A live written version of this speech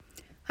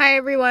Hi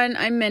everyone,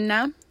 I'm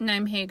Minna. And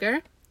I'm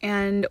Hager.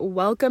 And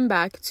welcome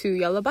back to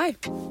Yalla Bye.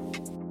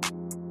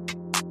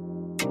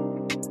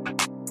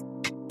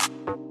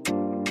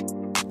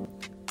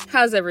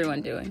 How's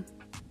everyone doing?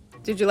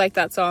 Did you like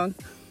that song?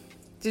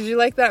 Did you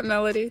like that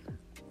melody?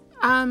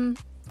 I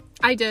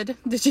did.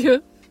 Did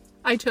you?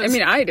 I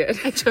did.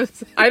 I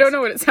chose it. I don't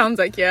know what it sounds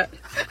like yet.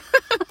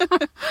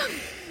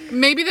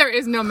 Maybe there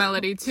is no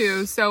melody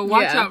too, so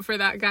watch out for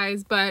that,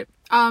 guys. But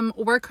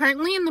we're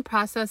currently in the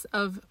process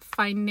of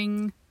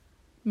finding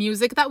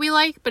music that we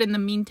like, but in the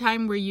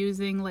meantime we're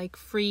using like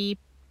free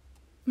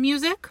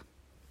music.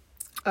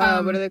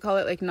 What do they call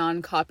it? Like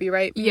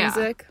non-copyright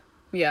music?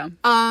 Yeah.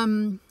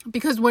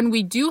 Because when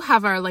we do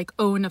have our like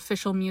own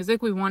official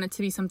music, we want it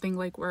to be something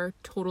like we're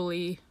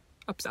totally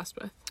obsessed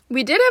with.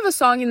 We did have a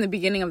song in the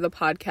beginning of the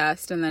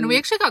podcast, and then we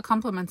actually got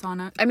compliments on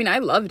it. I mean, I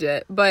loved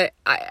it, but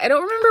I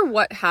don't remember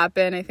what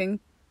happened. I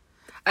think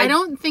I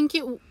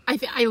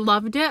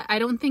loved it. I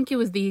don't think it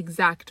was the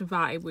exact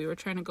vibe we were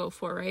trying to go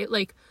for, right?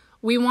 Like,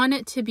 we want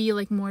it to be,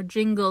 like, more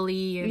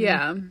jingly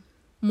and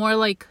more,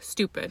 like,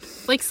 stupid.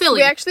 Like,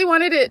 silly. We actually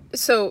wanted it...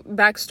 So,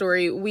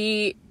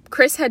 backstory.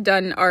 Chris had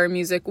done our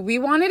music. We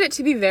wanted it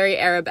to be very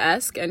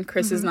Arab-esque, and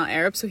Chris is not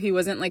Arab, so he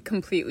wasn't, like,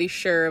 completely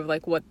sure of,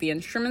 like, what the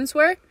instruments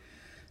were.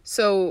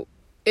 So,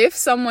 if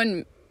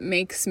someone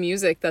makes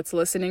music that's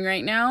listening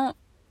right now...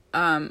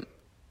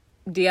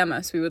 DM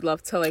us. We would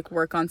love to like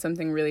work on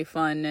something really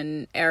fun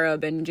and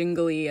Arab and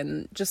jingly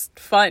and just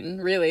fun,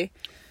 really.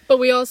 But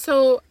we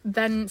also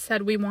then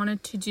said we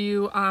wanted to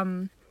do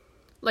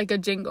like a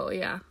jingle,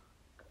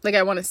 Like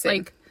I want to sing.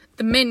 Like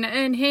the Minna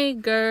and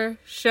Hager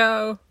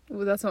show.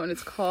 Well, that's not what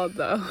it's called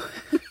though.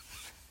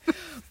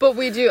 But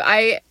we do.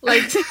 I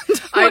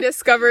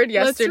discovered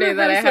yesterday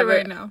that I have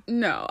right now.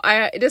 No,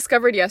 I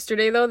discovered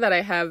yesterday though that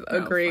I have a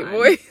great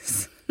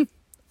voice.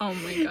 Oh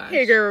my gosh.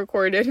 Hager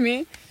recorded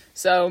me.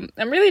 So,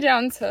 I'm really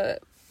down to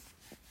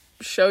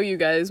show you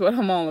guys what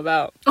I'm all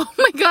about. Oh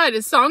my god,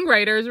 as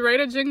songwriters, write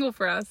a jingle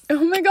for us.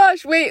 Oh my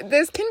gosh, wait,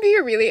 this can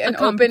be an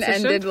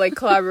open-ended, like,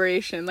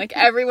 collaboration. Like,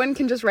 everyone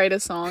can just write a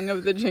song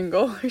of the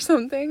jingle or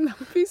something. That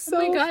would be so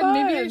fun. Oh my god, fun.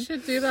 Maybe I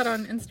should do that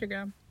on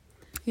Instagram.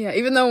 Yeah,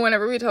 even though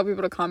whenever we tell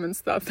people to comment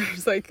stuff,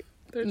 there's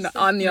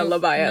on the Yalla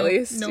Bye at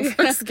least. No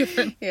fucks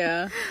given.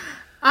 Yeah.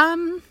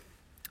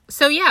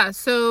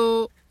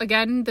 So,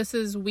 again, this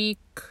is week...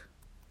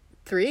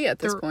 3 at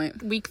this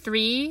point. Week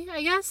 3,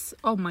 I guess.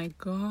 Oh my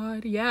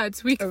god. Yeah,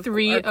 it's week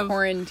 3 of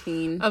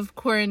quarantine. Of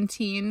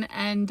quarantine.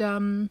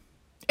 And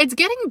it's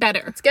getting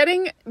better. It's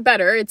getting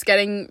better. It's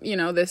getting,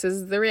 this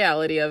is the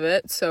reality of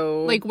it.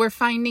 So like we're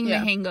finding the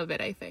hang of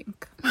it, I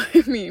think.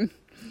 I mean,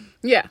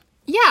 yeah.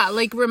 Yeah,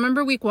 like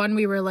remember week 1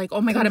 we were like, oh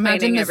my god,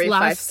 imagine this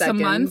lasts a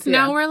month. Yeah.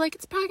 Now we're like,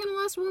 it's probably gonna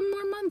last one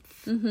more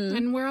month.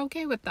 And we're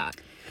okay with that.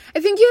 I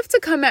think you have to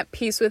come at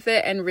peace with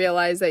it and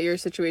realize that your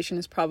situation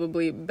is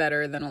probably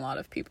better than a lot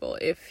of people.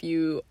 If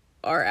you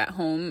are at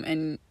home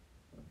and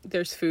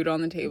there's food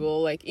on the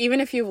table, like even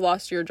if you've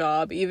lost your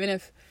job, even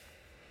if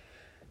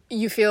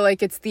you feel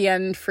like it's the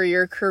end for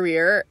your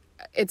career,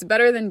 it's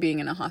better than being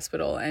in a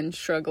hospital and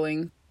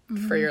struggling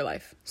for your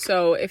life.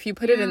 So if you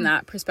put it in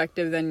that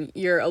perspective, then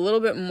you're a little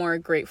bit more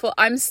grateful.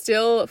 I'm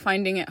still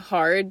finding it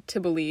hard to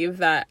believe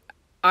that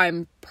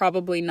I'm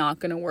probably not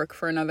going to work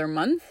for another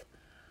month.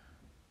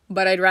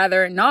 But I'd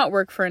rather not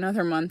work for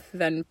another month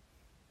than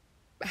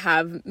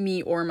have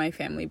me or my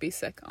family be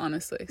sick,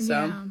 honestly.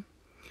 So,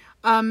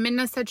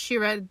 Minna said she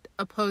read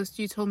a post,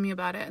 you told me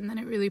about it, and then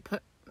it really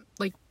put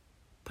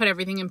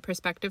everything in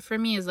perspective for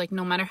me. Is like,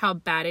 no matter how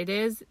bad it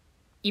is,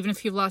 even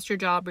if you've lost your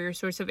job or your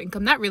source of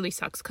income, that really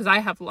sucks. Because I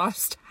have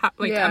lost,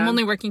 I'm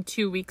only working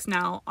 2 weeks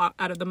now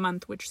out of the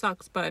month, which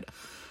sucks. But,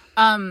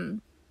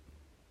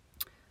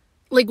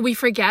 we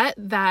forget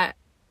that.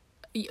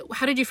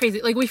 How did you phrase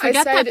it? Like, we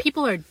forget that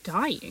people are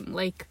dying.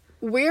 Like,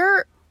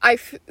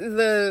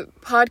 the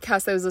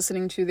podcast I was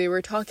listening to, they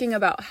were talking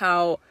about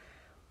how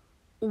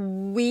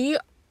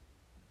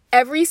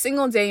every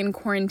single day in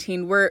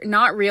quarantine, we're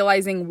not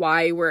realizing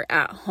why we're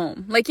at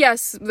home. Like,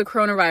 yes, the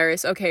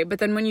coronavirus, okay, but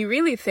then when you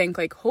really think,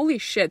 like, holy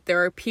shit,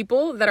 there are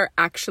people that are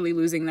actually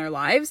losing their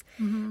lives,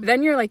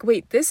 then you're like,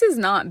 wait, this is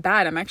not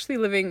bad. I'm actually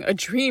living a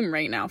dream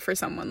right now for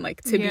someone,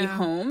 like, to be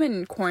home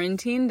and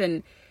quarantined.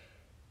 And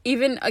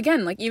even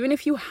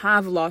if you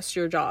have lost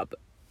your job,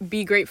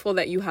 be grateful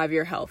that you have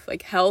your health.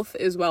 Like, health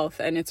is wealth,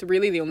 and it's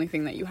really the only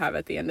thing that you have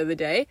at the end of the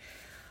day.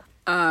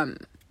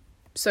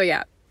 So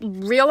yeah,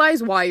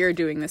 realize why you're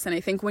doing this. And I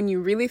think when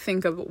you really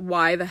think of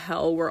why the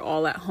hell we're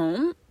all at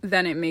home,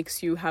 then it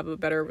makes you have a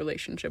better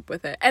relationship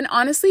with it. And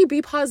honestly,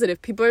 be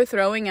positive. People are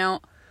throwing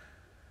out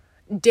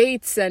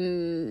dates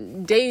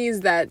and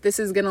days that this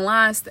is gonna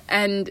last,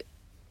 and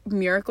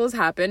miracles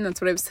happen.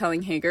 That's what I was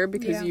telling Hager,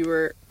 because you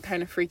were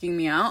kind of freaking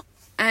me out.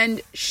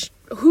 And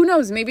who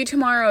knows, maybe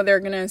tomorrow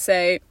they're going to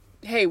say,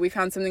 hey, we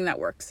found something that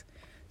works.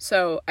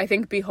 So I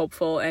think be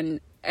hopeful. And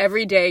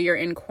every day you're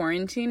in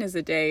quarantine is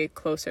a day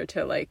closer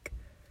to, like,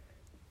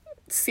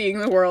 seeing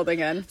the world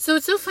again. So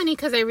it's so funny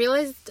because I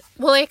realized,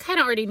 well, I kind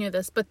of already knew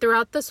this, but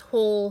throughout this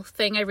whole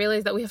thing, I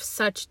realized that we have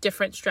such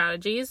different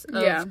strategies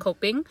of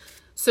coping.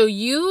 So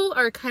you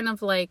are kind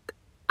of like,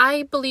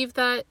 I believe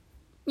that,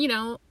 you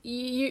know,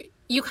 you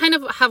kind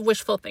of have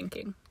wishful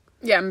thinking.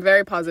 Yeah, I'm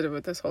very positive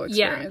with this whole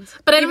experience.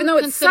 Yeah. But I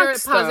don't consider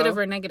it positive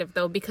or negative,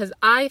 though, because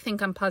I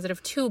think I'm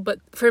positive too. But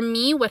for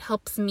me, what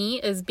helps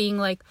me is being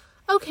like,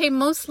 okay,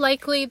 most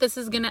likely this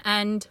is going to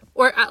end,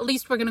 or at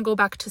least we're going to go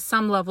back to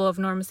some level of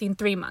normalcy in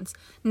 3 months.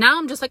 Now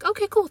I'm just like,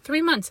 okay, cool,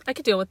 3 months. I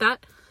could deal with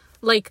that.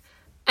 Like,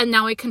 and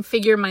now I can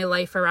figure my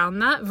life around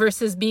that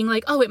versus being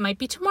like, oh, it might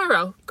be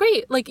tomorrow.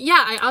 Great. Like,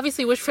 yeah, I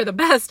obviously wish for the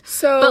best.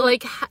 But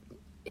like...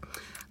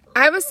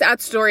 I have a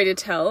sad story to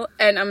tell,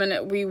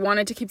 and we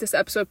wanted to keep this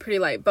episode pretty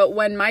light, but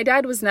when my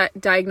dad was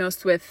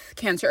diagnosed with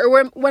cancer,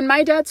 or when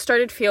my dad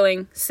started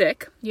feeling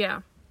sick,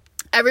 yeah,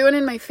 everyone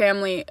in my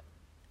family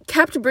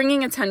kept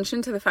bringing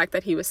attention to the fact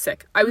that he was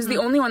sick. I was the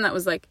only one that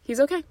was like,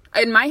 he's okay.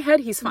 In my head,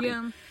 he's fine.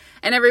 Yeah.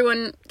 And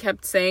everyone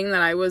kept saying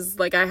that I was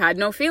like, I had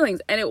no feelings,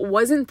 and it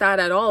wasn't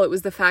that at all. It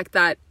was the fact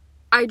that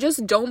I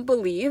just don't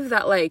believe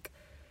that, like,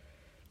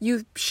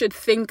 you should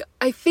think,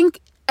 I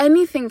think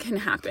anything can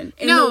happen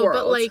in the world. No,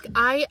 but like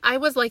I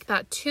was like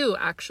that too,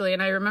 actually.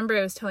 And I remember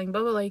I was telling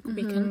Boba, like,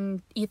 we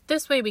can eat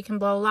this way, we can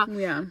blah, blah, blah.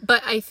 Yeah.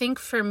 But I think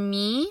for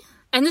me,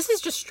 and this is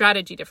just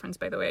strategy difference,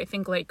 by the way. I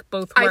think like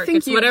both work. I think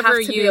it's you whatever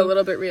have to be a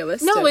little bit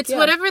realistic. No, it's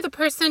whatever the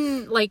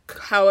person, like,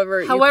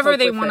 however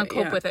they want to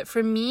cope with it.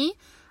 For me,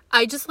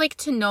 I just like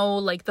to know,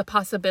 like, the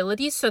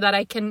possibilities so that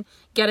I can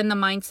get in the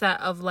mindset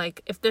of,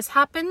 like, if this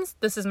happens,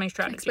 this is my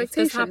strategy. If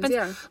this happens,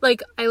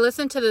 like, I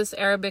listened to this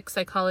Arabic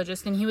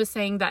psychologist, and he was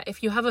saying that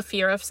if you have a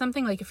fear of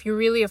something, like, if you're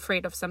really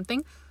afraid of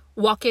something,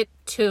 walk it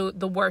to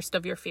the worst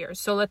of your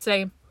fears. So let's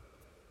say,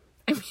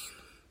 I mean,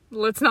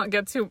 let's not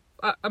get too,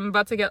 I'm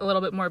about to get a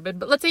little bit morbid,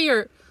 but let's say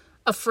you're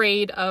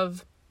afraid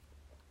of,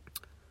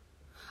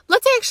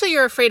 let's say actually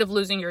you're afraid of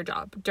losing your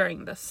job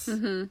during this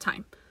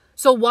time.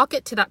 So walk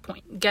it to that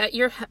point.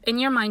 In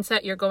your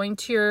mindset, you're going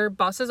to your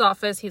boss's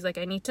office. He's like,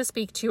 I need to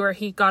speak to you, or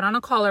he got on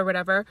a call or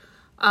whatever.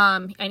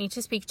 I need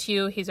to speak to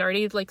you. He's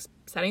already like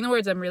setting the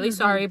words. I'm really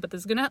sorry, but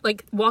this is gonna,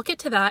 like, walk it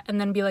to that and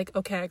then be like,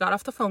 okay, I got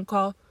off the phone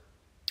call.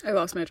 I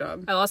lost my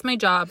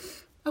job.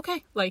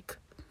 Okay. Like,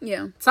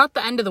 yeah, it's not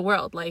the end of the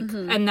world. Like,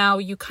 and now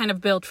you kind of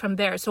build from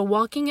there. So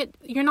walking it,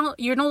 you're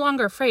no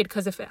longer afraid,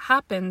 because if it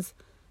happens,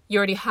 you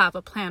already have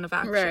a plan of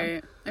action.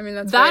 Right. I mean,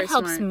 that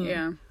helps smart. me.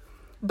 Yeah.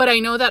 But I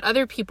know that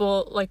other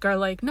people, like, are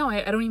like, no,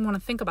 I don't even want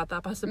to think about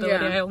that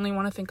possibility. Yeah. I only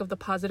want to think of the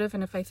positive.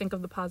 And if I think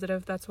of the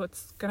positive, that's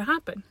what's going to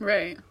happen.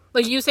 Right.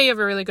 Like, you say you have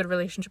a really good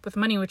relationship with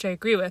money, which I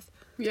agree with.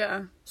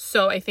 Yeah.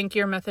 So I think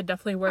your method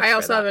definitely works. I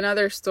also have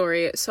another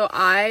story. So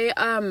I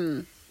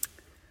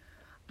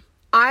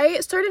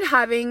started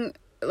having,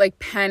 like,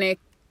 panic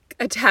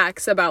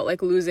attacks about,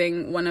 like,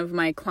 losing one of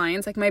my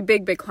clients, like my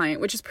big client,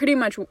 which is pretty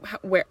much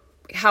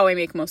how I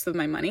make most of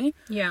my money.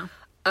 Yeah.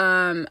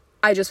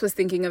 I just was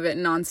thinking of it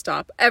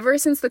nonstop. Ever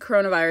since the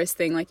coronavirus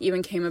thing, like,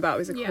 even came about, I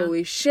was like, Yeah.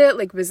 holy shit,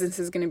 like, business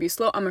is going to be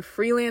slow. I'm a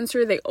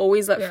freelancer. They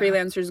always let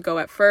freelancers go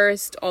at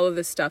first, all of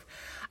this stuff.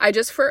 I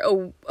just, for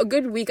a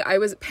good week, I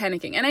was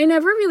panicking. And I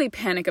never really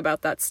panic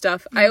about that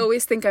stuff. I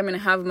always think I'm going to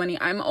have money.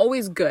 I'm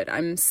always good.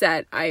 I'm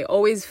set. I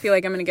always feel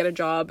like I'm going to get a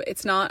job.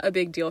 It's not a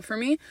big deal for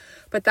me.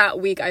 But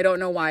that week, I don't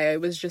know why, I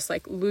was just,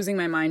 like, losing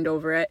my mind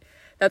over it.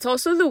 That's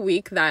also the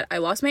week that I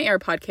lost my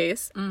AirPod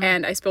case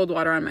and I spilled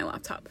water on my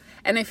laptop.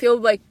 And I feel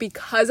like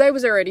because I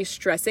was already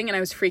stressing and I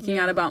was freaking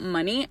out about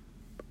money,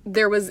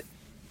 there was,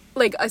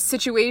 like,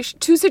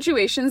 two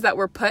situations that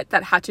were put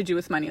that had to do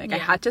with money. Like, I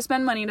had to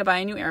spend money to buy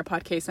a new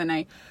AirPod case, and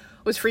I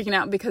was freaking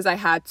out because I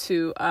had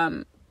to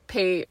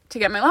pay to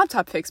get my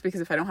laptop fixed,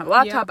 because if I don't have a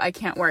laptop, I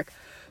can't work.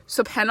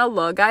 So, Penna,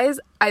 guys,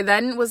 I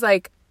then was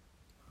like,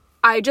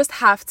 I just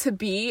have to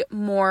be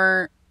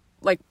more,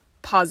 like,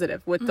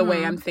 positive with the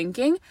way I'm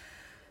thinking.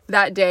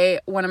 That day,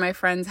 one of my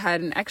friends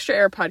had an extra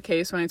AirPod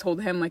case. When I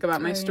told him, like,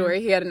 about my story,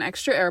 he had an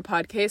extra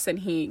AirPod case, and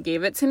he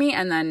gave it to me,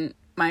 and then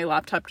my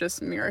laptop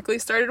just miraculously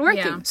started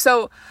working. Yeah.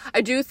 So I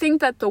do think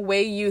that the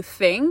way you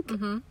think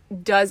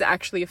does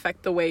actually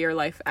affect the way your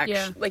life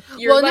actually, like,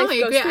 your life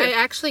goes through. I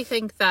actually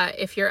think that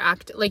if you're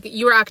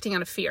you were acting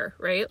out of fear,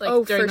 right?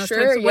 Like, during those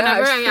sure. times,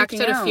 whenever I act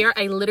out of fear,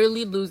 I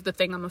literally lose the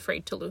thing I'm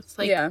afraid to lose.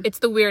 Like, it's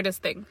the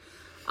weirdest thing.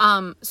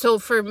 So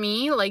for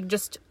me, like,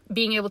 just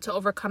being able to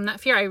overcome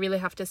that fear, I really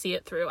have to see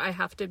it through. I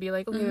have to be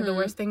like, okay, the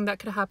worst thing that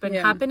could happen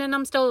happened, and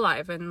I'm still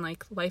alive, and,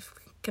 like, life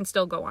can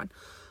still go on.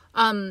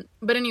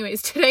 But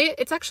anyways, today,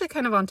 it's actually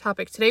kind of on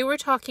topic. Today we're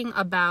talking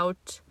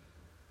about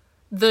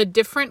the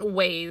different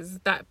ways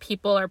that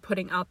people are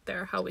putting out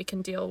there how we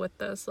can deal with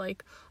this.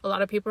 Like, a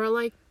lot of people are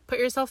like, put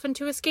yourself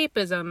into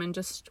escapism and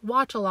just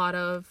watch a lot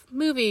of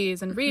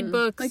movies and read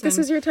books. Like, this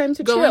is your time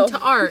to go chill. into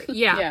art.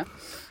 Yeah.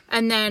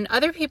 And then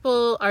other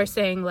people are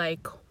saying,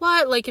 like,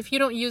 what? Like, if you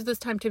don't use this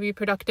time to be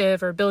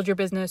productive or build your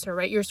business or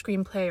write your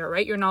screenplay or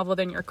write your novel,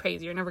 then you're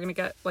crazy. You're never going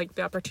to get, like,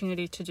 the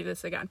opportunity to do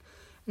this again.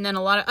 And then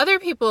a lot of other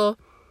people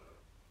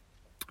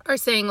are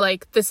saying,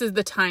 like, this is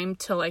the time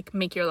to, like,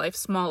 make your life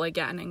small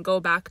again and go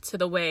back to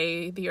the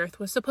way the earth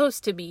was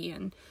supposed to be,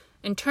 and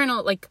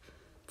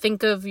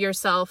think of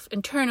yourself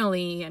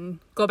internally and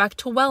go back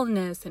to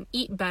wellness and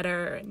eat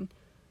better and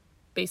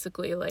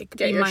basically like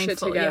Get be your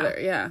mindful. shit together.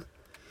 Yeah.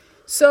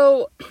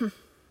 So,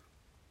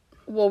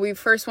 well, we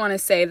first want to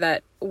say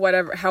that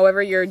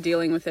however you're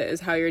dealing with it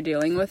is how you're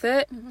dealing with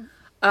it.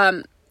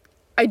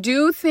 I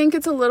do think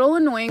it's a little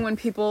annoying when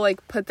people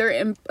like put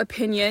their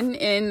opinion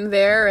in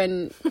there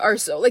and are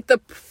so like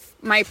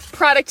my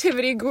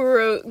productivity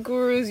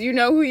gurus, you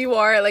know who you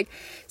are. Like,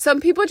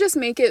 some people just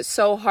make it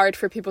so hard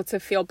for people to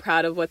feel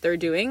proud of what they're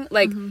doing.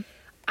 Like,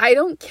 I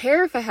don't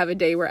care if I have a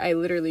day where I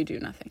literally do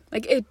nothing.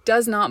 Like, it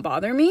does not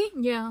bother me.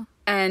 Yeah.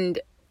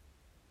 And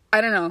I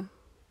don't know.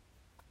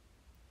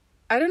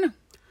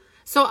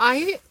 So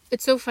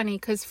it's so funny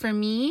because for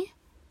me,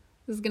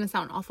 this is going to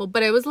sound awful,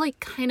 but I was like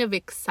kind of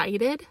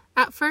excited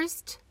at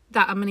first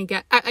that I'm going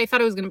to I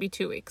thought it was going to be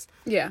 2 weeks.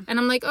 Yeah. And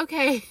I'm like,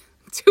 okay,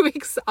 2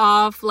 weeks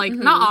off, like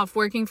not off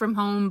working from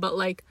home, but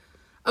like,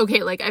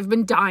 okay, like I've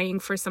been dying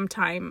for some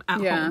time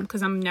at home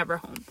because I'm never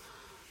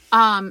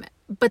home.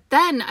 But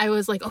then I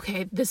was like,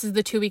 okay, this is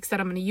the 2 weeks that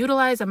I'm going to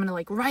utilize. I'm going to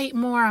like write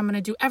more. I'm going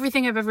to do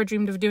everything I've ever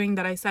dreamed of doing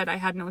that I said I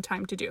had no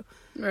time to do.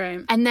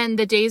 Right. And then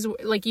the days,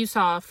 like you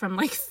saw, from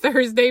like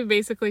Thursday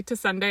basically to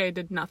Sunday, I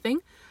did nothing.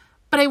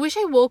 But I wish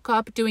I woke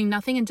up doing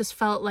nothing and just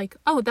felt like,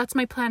 oh, that's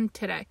my plan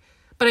today.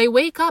 But I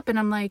wake up and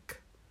I'm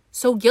like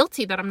so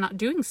guilty that I'm not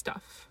doing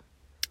stuff.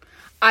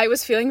 I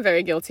was feeling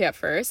very guilty at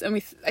first, and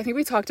I think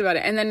we talked about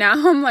it. And then now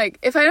I'm like,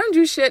 if I don't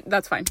do shit,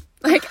 that's fine.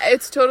 Like,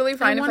 it's totally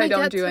fine if I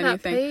don't do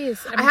anything.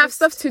 I have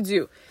stuff to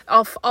do.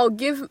 I'll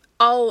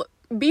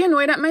be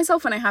annoyed at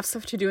myself when I have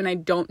stuff to do and I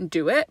don't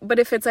do it. But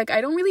if it's like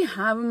I don't really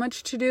have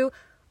much to do,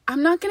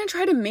 I'm not going to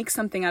try to make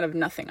something out of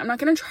nothing. I'm not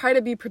going to try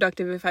to be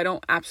productive if I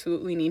don't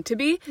absolutely need to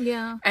be.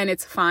 Yeah. And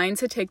it's fine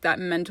to take that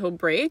mental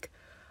break.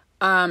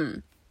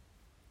 But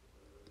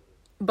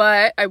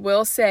I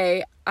will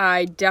say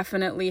I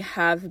definitely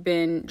have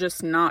been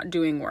just not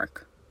doing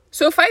work.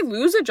 So if I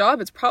lose a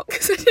job, it's probably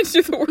because I didn't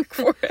do the work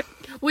for it.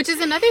 Which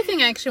is another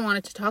thing I actually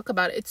wanted to talk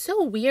about. It's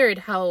so weird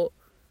how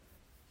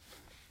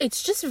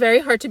it's just very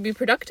hard to be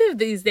productive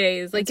these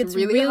days. Like, it's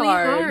really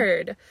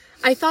hard.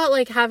 I thought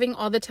like having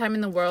all the time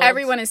in the world.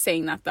 Everyone is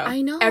saying that though.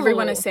 I know.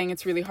 Everyone is saying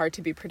it's really hard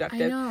to be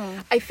productive. I know.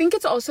 I think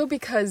it's also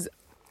because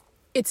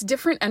it's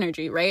different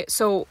energy, right?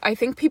 So I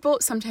think people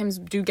sometimes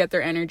do get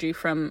their energy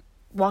from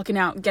walking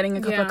out, getting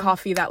a cup of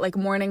coffee, that like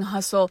morning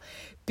hustle,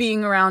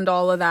 being around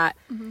all of that.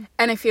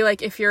 And I feel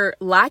like if you're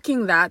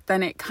lacking that,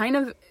 then it kind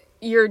of,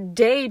 your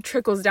day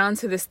trickles down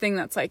to this thing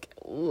that's like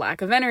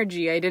lack of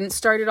energy. I didn't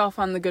start it off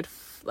on the good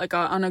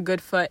on a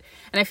good foot.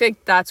 And I feel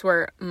like that's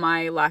where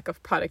my lack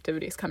of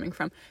productivity is coming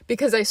from,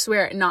 because I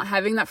swear, not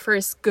having that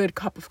first good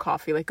cup of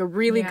coffee, like a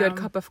really good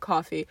cup of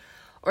coffee,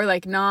 or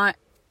like not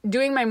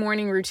doing my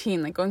morning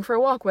routine, like going for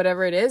a walk,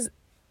 whatever it is,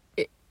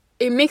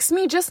 it makes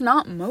me just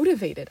not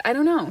motivated. I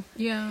don't know.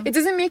 Yeah. It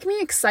doesn't make me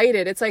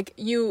excited. It's like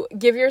you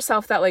give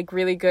yourself that like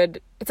really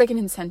good, it's like an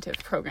incentive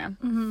program.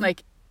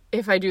 Like,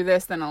 if I do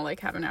this, then I'll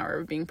like have an hour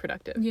of being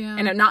productive. Yeah.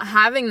 And not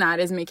having that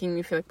is making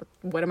me feel like,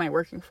 what am I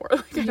working for?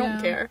 Like, I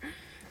don't care.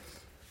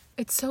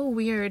 It's so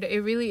weird.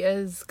 It really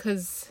is,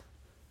 because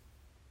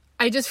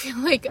I just feel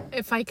like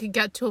if I could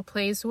get to a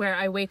place where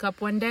I wake up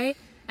one day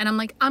and I'm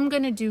like, I'm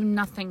going to do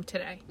nothing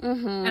today.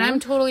 And I'm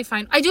totally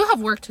fine. I do have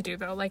work to do,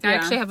 though. Like, I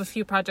actually have a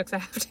few projects I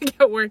have to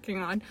get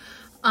working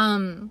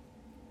on.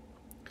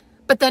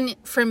 But then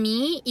for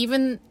me,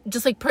 even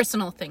just like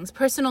personal things,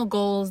 personal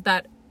goals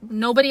that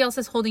nobody else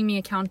is holding me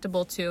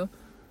accountable to,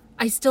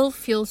 I still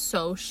feel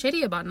so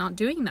shitty about not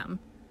doing them.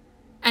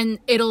 And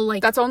it'll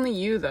like, that's only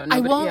you though. I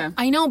won't,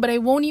 I know, but I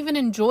won't even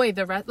enjoy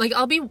the rest. Like,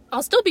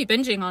 I'll still be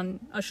binging on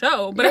a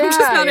show, but I'm just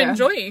not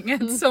enjoying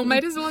it. So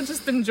might as well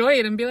just enjoy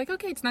it and be like,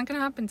 okay, it's not going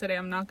to happen today.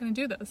 I'm not going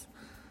to do this.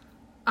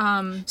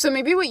 So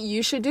maybe what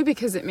you should do,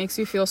 because it makes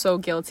you feel so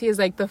guilty, is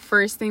like the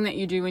first thing that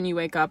you do when you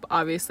wake up,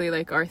 obviously,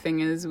 like our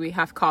thing is we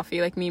have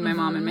coffee, like me, my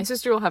mom and my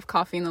sister will have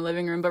coffee in the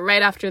living room, but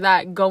right after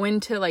that, go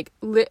into like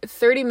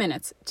 30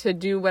 minutes to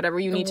do whatever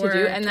you need to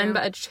do, and then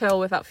chill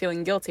without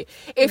feeling guilty.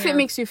 If it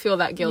makes you feel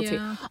that guilty.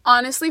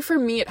 Honestly, for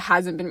me, it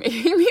hasn't been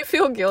making me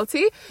feel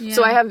guilty.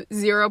 So I have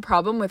zero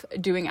problem with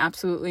doing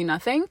absolutely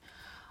nothing.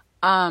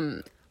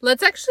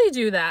 Let's actually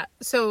do that.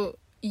 So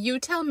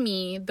you tell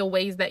me the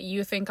ways that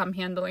you think I'm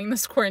handling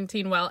this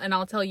quarantine well, and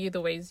I'll tell you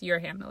the ways you're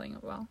handling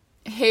it well.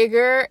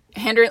 Hager,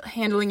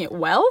 handling it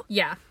well?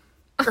 Yeah.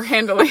 Or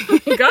handling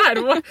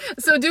God.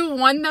 So do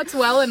one that's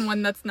well and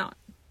one that's not.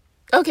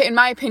 Okay, in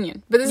my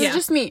opinion. But this is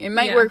just me. It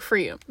might work for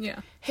you.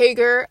 Yeah.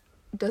 Hager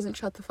doesn't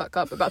shut the fuck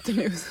up about the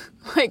news.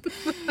 Like,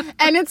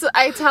 and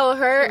I tell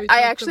her,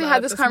 I actually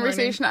had this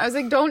conversation. I was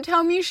like, don't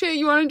tell me shit.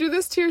 You want to do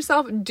this to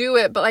yourself? Do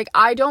it. But like,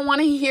 I don't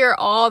want to hear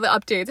all the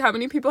updates. How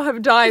many people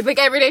have died? Like,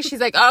 every day she's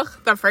like, ugh,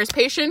 the first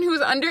patient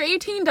who's under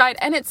 18 died.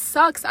 And it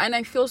sucks. And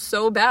I feel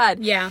so bad.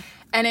 Yeah.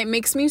 And it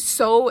makes me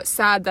so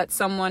sad that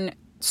someone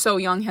so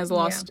young has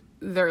lost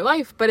their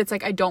life. But it's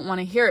like, I don't want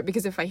to hear it,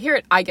 because if I hear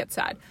it, I get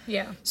sad.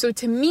 Yeah. So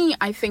to me,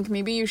 I think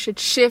maybe you should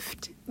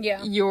shift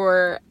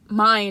your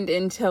mind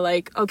into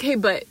like, okay,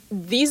 but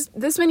this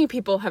many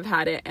people have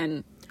had it,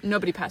 and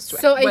Nobody passed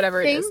away. So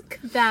whatever I it is. think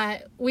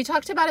that we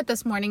talked about it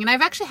this morning, and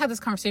I've actually had this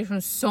conversation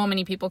with so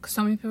many people, because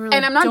so many people are like,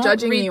 And I'm not "Don't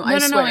judging read-" you, No, I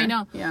no, swear. I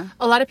know. Yeah.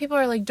 A lot of people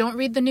are like, don't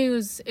read the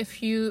news.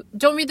 If you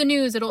don't read the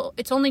news,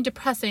 it's only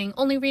depressing.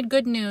 Only read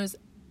good news.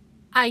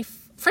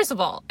 First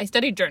of all, I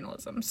studied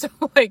journalism, so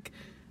like,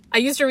 I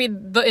used to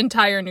read the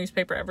entire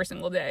newspaper every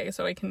single day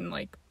so I can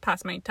like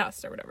pass my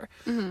test or whatever.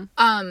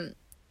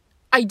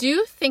 I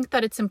do think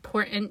that it's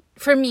important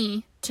for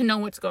me to know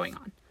what's going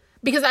on,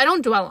 because I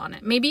don't dwell on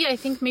it. Maybe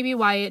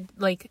why it,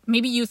 like,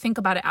 maybe you think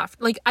about it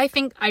after. Like, I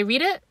think I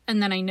read it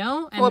and then I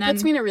know, and Well, it then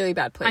puts me in a really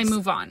bad place. I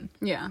move on.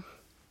 Yeah.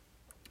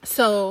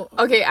 So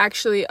Okay,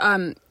 actually,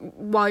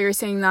 while you're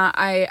saying that,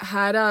 I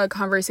had a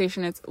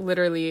conversation. It's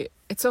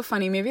so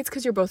funny. Maybe it's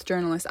because you're both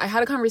journalists. I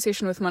had a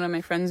conversation with one of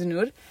my friends,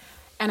 Noor,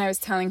 and I was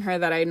telling her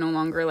that I no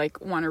longer like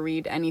want to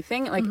read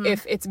anything. Like,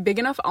 if it's big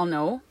enough, I'll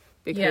know,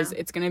 because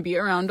it's going to be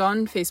around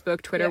on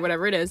Facebook, Twitter,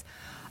 whatever it is.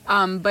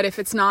 But if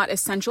it's not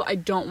essential, I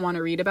don't want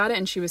to read about it.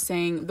 And she was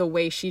saying the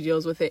way she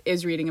deals with it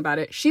is reading about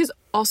it. She's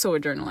also a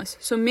journalist.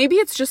 So maybe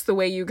it's just the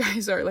way you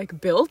guys are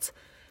like built.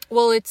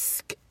 well,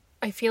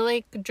 I feel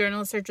like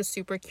journalists are just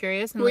super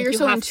curious, and Well, like, you're you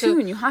so have in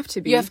tune. You have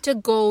to be. You have to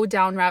go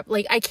down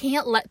like, I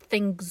can't let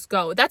things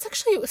go. That's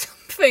actually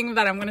something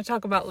that I'm going to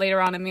talk about later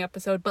on in the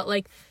episode. But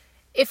like,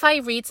 if I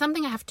read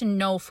something, I have to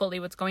know fully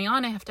what's going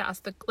on. I have to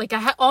ask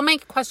all my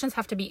questions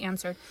have to be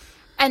answered.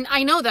 And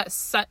I know that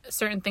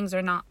certain things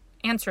are not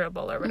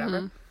answerable or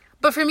whatever.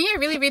 But for me, I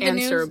really read the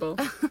Answerable.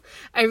 news.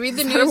 I read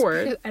the Is that news. a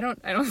word? I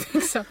don't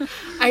think so.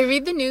 I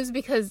read the news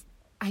because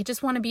I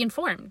just want to be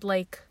informed.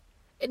 Like,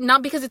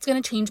 not because it's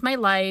going to change my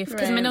life.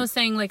 Because Right. Minno's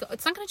saying, like,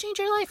 it's not going to change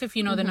your life if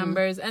you know the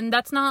numbers. And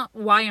that's not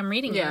why I'm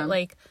reading Yeah. it.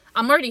 Like,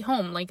 I'm already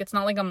home. Like, it's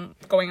not like I'm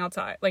going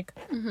outside. Like,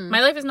 my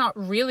life is not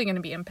really going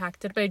to be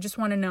impacted. But I just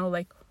want to know,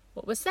 like,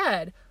 what was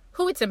said,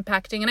 who it's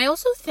impacting. And I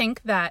also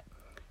think that,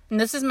 and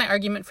this is my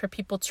argument for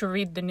people to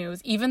read the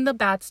news, even the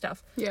bad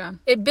stuff. Yeah.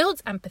 It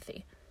builds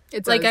empathy.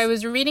 It's Like, I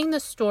was reading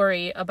the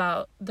story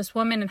about this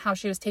woman and how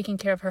she was taking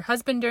care of her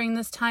husband during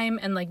this time,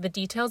 and like the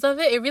details of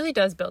it. It really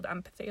does build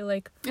empathy.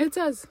 Like, It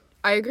does.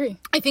 I agree.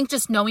 I think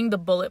just knowing the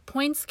bullet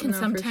points can No, for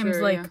sometimes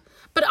sure, like, yeah.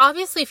 but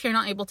obviously if you're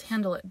not able to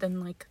handle it,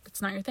 then like,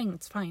 it's not your thing.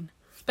 It's fine.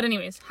 But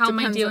anyways, how am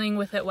I Depends dealing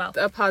with it well?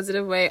 A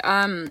positive way.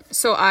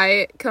 So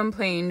I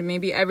complained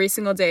maybe every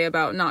single day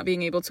about not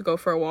being able to go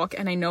for a walk,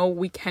 and I know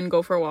we can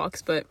go for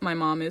walks, but my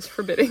mom is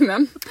forbidding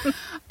them.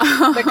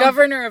 The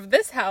governor of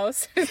this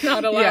house is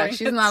not allowing Yeah,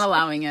 she's not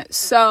allowing it.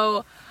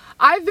 So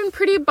I've been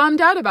pretty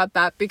bummed out about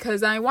that,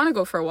 because I want to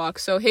go for a walk.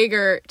 So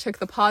Hager took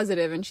the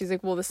positive, and she's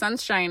like, well, the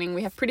sun's shining.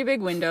 We have pretty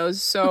big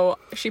windows. So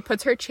she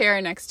puts her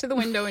chair next to the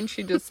window, and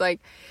she just like,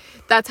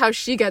 that's how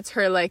she gets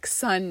her like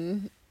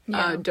sun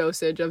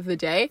dosage of the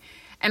day.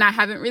 And I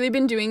haven't really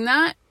been doing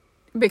that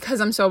because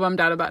I'm so bummed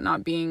out about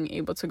not being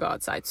able to go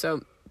outside.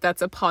 So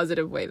that's a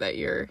positive way that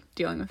you're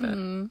dealing with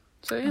it.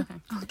 So yeah,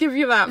 I'll give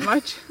you that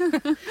much.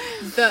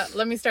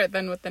 Let me start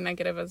then with the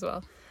negative as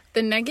well.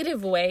 The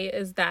negative way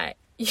is that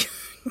you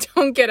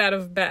don't get out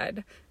of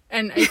bed.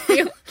 And I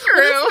feel True.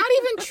 Well, it's not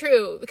even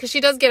true, because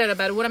she does get out of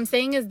bed. What I'm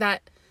saying is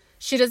that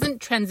she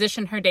doesn't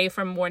transition her day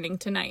from morning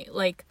to night.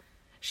 Like,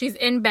 she's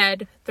in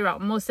bed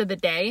throughout most of the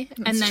day,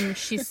 and then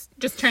she's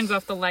just turns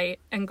off the light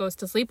and goes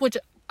to sleep, which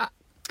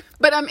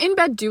But I'm in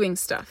bed doing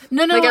stuff.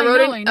 No, like I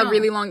wrote I know. a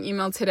really long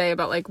email today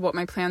about like what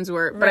my plans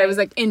were, but I Right. was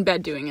like in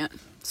bed doing it.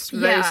 It's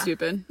very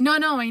stupid. No,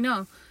 I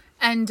know.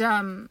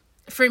 And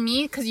for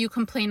me, because you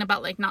complain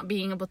about like not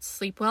being able to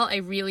sleep well, I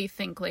really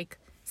think like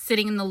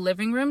sitting in the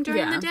living room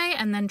during the day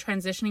and then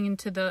transitioning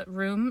into the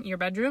room, your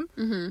bedroom,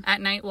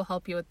 at night will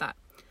help you with that.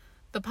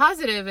 The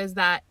positive is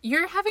that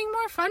you're having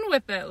more fun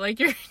with it. Like,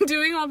 you're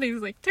doing all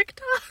these like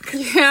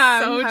TikToks.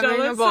 Yeah, So I'm having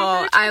jealous a of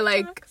ball. your I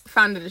like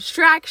found a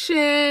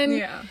distraction.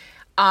 Yeah.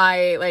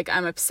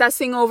 I'm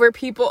obsessing over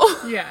people.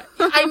 Yeah.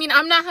 I mean,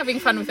 I'm not having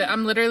fun with it.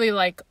 I'm literally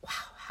like, wow,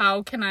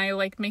 how can I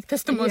like make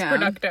this the most Yeah.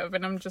 productive?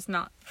 And I'm just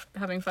not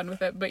having fun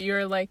with it. But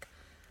you're like,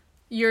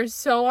 you're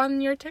so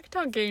on your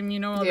TikTok game, you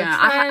know, all Yeah,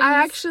 the trends. I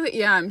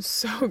actually, I'm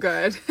so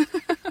good.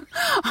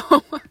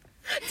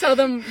 Tell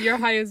them your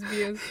highest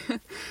views.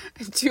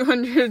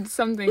 200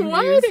 something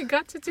What? views. It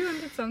got to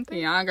 200 something.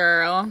 Yeah,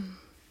 girl.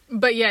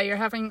 But yeah, you're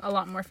having a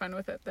lot more fun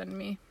with it than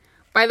me.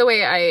 By the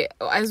way,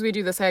 as we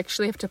do this, I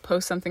actually have to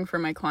post something for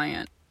my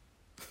client,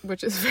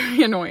 which is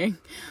very annoying.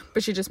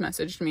 But she just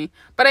messaged me.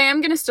 But I am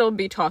going to still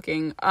be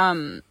talking.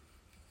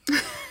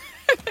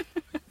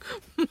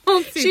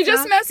 She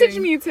just messaged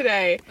me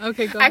today.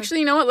 Okay, go ahead. Actually,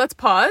 you know what? Let's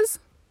pause.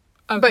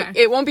 Okay. But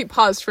it won't be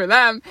paused for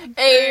them.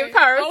 Okay.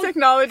 Power of Oh.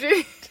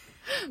 technology.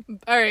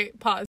 All right,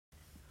 pause.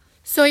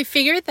 So I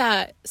figured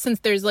that since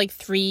there's like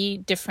 3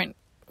 different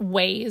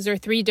ways or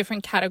 3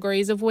 different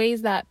categories of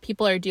ways that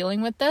people are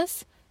dealing with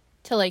this,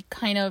 to like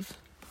kind of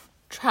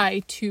try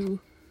to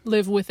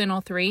live within all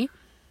 3.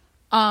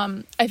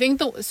 I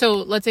think so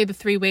let's say the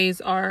 3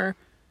 ways are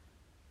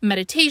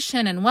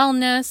meditation and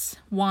wellness.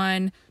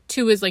 1,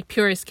 2 is like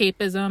pure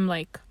escapism,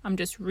 like I'm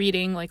just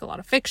reading like a lot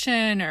of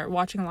fiction or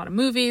watching a lot of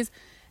movies.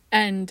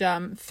 And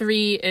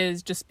 3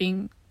 is just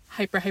being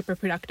hyper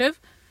productive.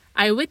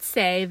 I would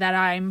say that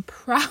I'm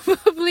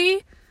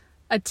probably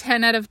a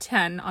 10 out of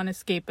 10 on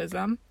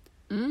escapism.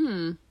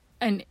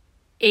 An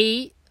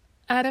 8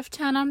 out of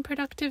 10 on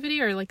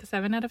productivity, or like a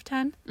 7 out of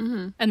 10.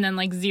 And then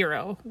like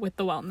 0 with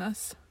the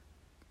wellness.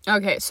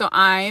 Okay, so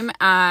I'm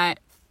at,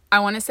 I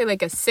want to say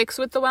like a 6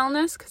 with the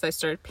wellness, because I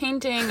started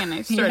painting and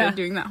I started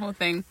doing that whole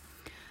thing.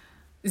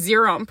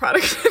 0 on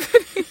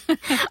productivity.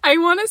 I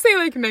want to say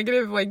like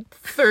negative like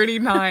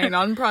 39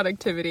 on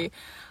productivity.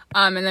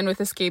 And then with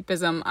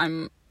escapism,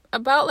 I'm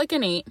about like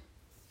an 8.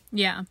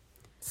 Yeah.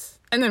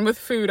 And then with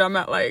food, I'm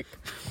at like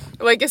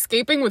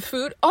escaping with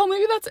food. Oh,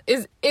 maybe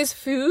that's, is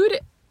food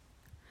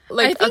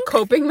like a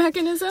coping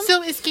mechanism?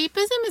 So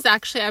escapism is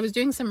actually, I was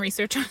doing some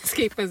research on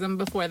escapism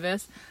before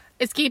this.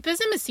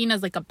 Escapism is seen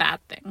as like a bad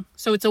thing.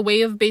 So it's a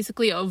way of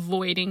basically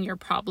avoiding your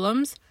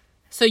problems.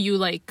 So you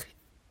like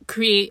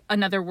create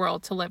another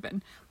world to live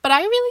in. But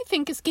I really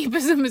think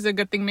escapism is a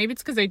good thing. Maybe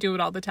it's because I do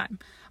it all the time.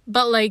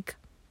 But like,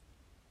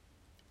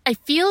 I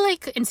feel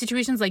like in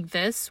situations like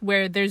this,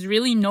 where there's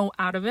really no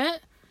out of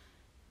it,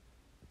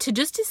 to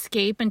just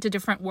escape into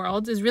different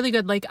worlds is really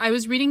good. Like, I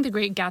was reading The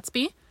Great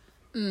Gatsby,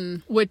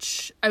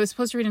 which I was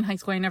supposed to read in high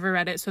school. I never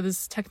read it. So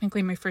this is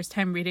technically my first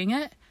time reading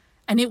it.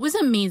 And it was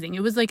amazing.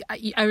 It was like,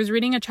 I was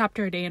reading a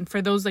chapter a day, and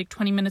for those like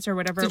 20 minutes or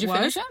whatever Did you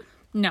finish it?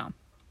 No.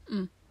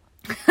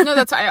 No,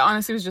 that's, I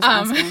honestly was just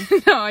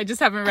asking. No, I just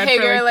haven't read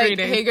for like 3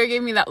 days. Hagar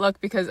gave me that look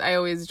because I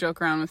always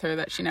joke around with her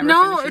that she never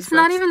No, finishes it's books.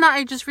 not even that.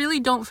 I just really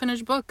don't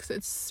finish books.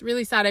 It's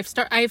really sad. I've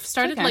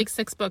started okay. like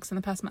 6 books in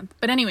the past month.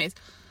 But anyways,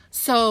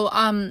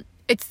 so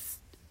it's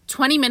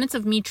 20 minutes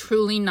of me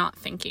truly not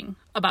thinking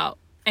about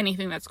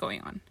anything that's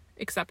going on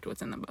except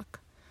what's in the book.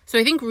 So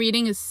I think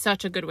reading is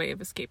such a good way of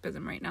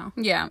escapism right now.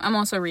 Yeah, I'm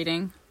also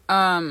reading.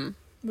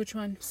 Which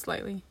one?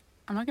 Slightly.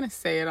 I'm not going to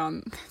say it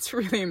on... It's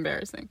really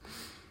embarrassing.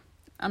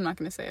 I'm not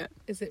going to say it.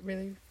 Is it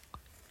really?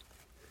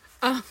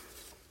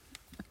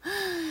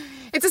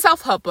 It's a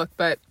self-help book,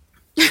 but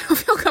I don't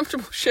feel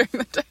comfortable sharing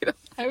the title.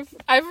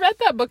 I've read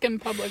that book in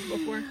public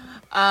before.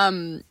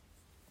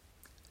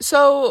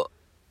 So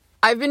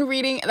I've been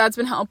reading, that's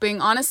been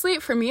helping. Honestly,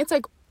 for me, it's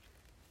like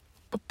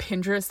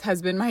Pinterest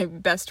has been my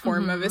best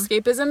form of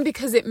escapism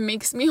because it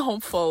makes me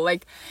hopeful.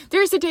 Like,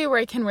 there's a day where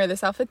I can wear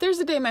this outfit. There's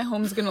a day my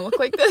home's gonna look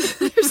like this.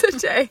 There's a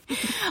day.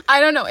 I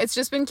don't know. It's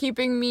just been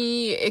keeping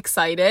me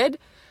excited.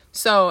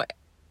 So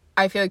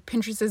I feel like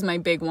Pinterest is my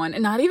big one.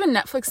 And not even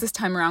Netflix this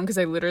time around because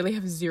I literally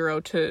have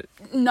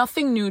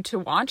nothing new to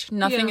watch.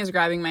 Nothing is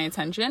grabbing my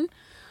attention.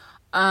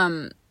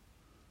 I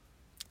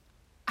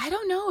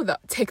don't know though.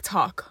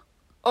 TikTok.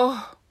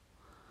 Oh,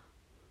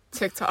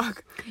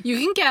 TikTok. You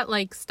can get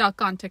like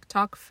stuck on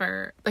TikTok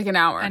for like an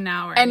hour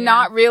and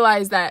not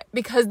realize that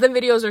because the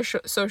videos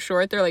are so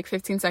short, they're like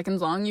 15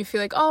 seconds long, you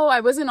feel like, oh,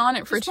 I wasn't on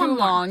it for just too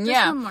long.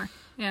 Just one more.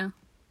 Yeah,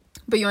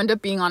 but you end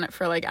up being on it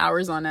for like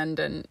hours on end,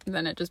 and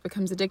then it just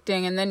becomes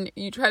addicting, and then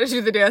you try to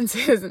do the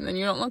dances and then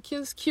you don't look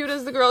as cute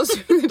as the girls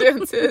doing the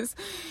dances,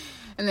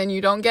 and then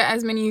you don't get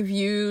as many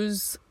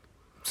views.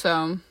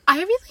 So I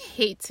really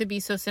hate to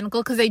be so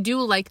cynical because I do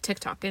like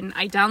TikTok, and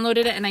I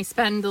downloaded it and I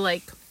spend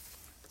like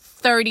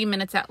 30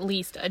 minutes at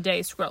least a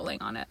day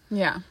scrolling on it.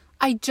 Yeah.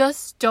 I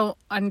just don't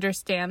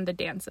understand the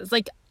dances.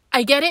 Like,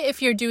 I get it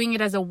if you're doing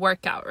it as a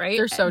workout, right?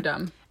 They're so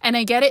dumb. And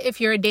I get it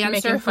if you're a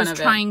dancer who's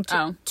trying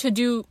to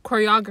do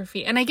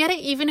choreography. And I get it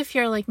even if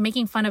you're like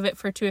making fun of it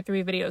for 2 or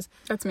 3 videos.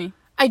 That's me.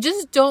 I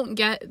just don't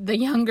get the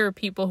younger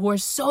people who are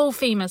so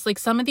famous. Like,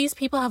 some of these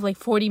people have like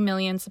 40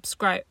 million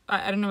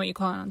I don't know what you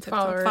call it on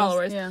TikTok.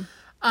 Followers. Yeah.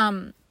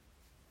 And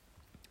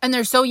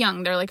they're so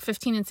young. They're like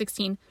 15 and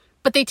 16.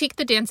 But they take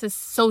the dances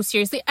so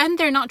seriously, and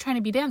they're not trying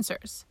to be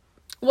dancers.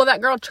 Well,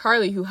 that girl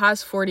Charlie, who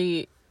has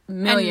 40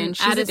 million, and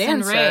she's Addison a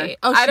dancer. Rae.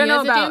 Oh, I don't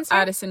know is a about dancer?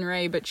 Addison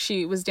Rae, but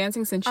she was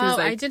dancing since she was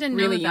like I didn't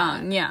know really that.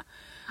 young. Yeah,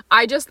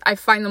 I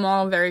find them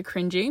all very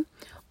cringy.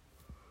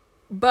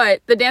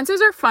 But the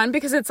dances are fun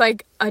because it's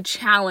like a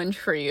challenge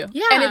for you.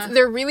 Yeah, and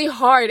they're really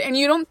hard, and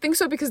you don't think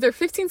so because they're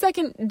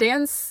 15-second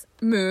dance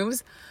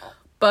moves.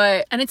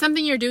 And it's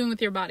something you're doing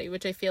with your body,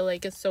 which I feel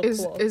like is so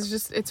cool.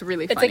 It's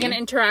really funny. It's like an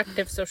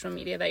interactive social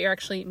media that you're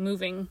actually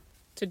moving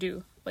to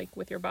do, like,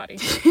 with your body.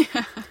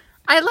 Yeah.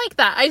 I like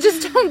that. I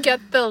just don't get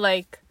the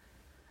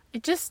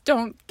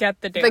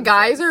dances. The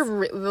guys are,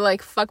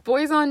 like,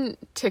 fuckboys on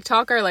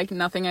TikTok are, like,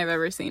 nothing I've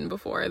ever seen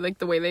before. Like,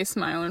 the way they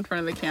smile in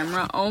front of the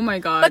camera. Oh, my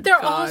God. But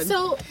they're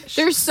also...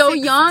 They're so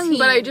 16. young,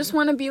 but I just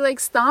want to be like,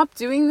 stop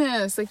doing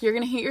this. Like, you're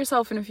going to hate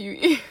yourself in a few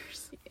years.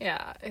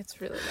 Yeah,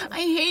 it's really bad. I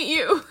hate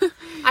you.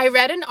 I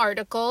read an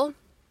article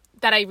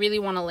that I really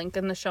want to link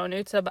in the show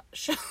notes about...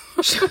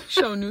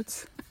 Show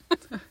notes.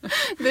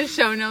 The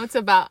show notes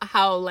about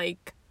how,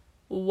 like,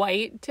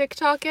 white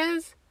TikTok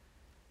is.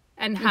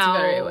 And how...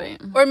 It's very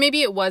white. Or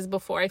maybe it was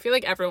before. I feel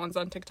like everyone's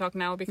on TikTok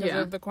now because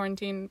of the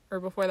quarantine,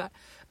 or before that.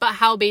 But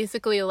how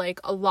basically,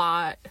 like, a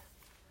lot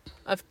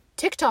of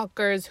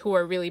TikTokers who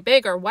are really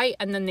big are white,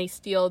 and then they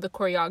steal the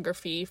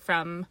choreography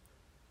from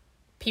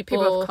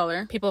people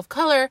of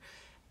color.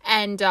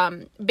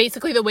 And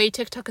basically the way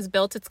TikTok is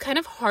built, it's kind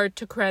of hard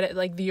to credit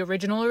like the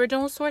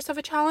original source of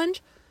a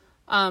challenge.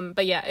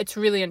 But yeah, it's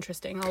really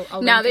interesting.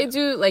 I'll Now link they it.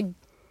 do like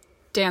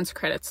dance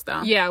credits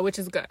though. Yeah, which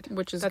is good.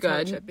 Which is That's how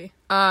it good. should be.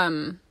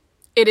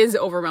 It is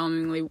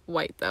overwhelmingly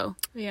white though.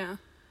 Yeah.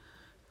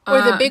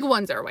 Or the big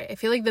ones are white. I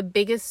feel like the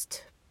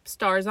biggest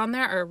stars on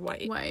there are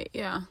white. White,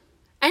 yeah.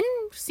 And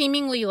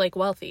seemingly like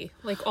wealthy.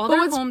 Like all But their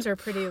what's homes are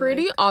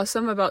pretty like,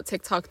 awesome about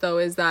TikTok though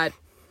is that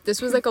this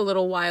was like a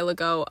little while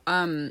ago.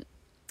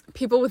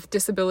 People with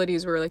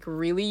disabilities were like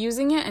really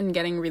using it and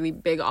getting really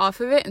big off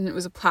of it, and it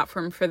was a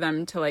platform for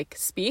them to like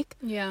speak.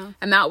 yeah.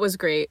 And that was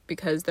great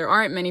because there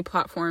aren't many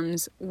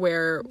platforms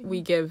where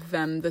we give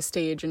them the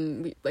stage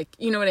and we, like,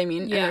 you know what I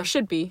mean? Yeah. And there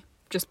should be,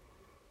 just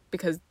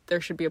because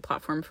there should be a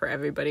platform for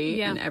everybody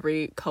Yeah. and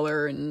every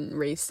color and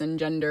race and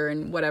gender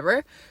and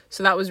whatever.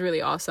 So that was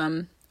really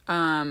awesome.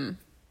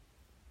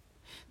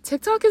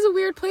 TikTok is a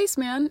weird place,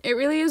 man. It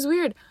really is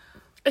weird.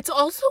 It's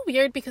also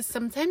weird because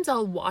sometimes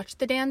I'll watch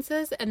the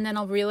dances and then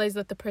I'll realize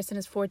that the person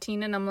is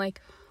 14 and I'm like,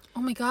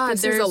 oh my god,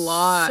 This they're is a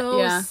lot, so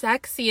yeah.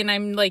 sexy, and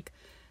I'm like,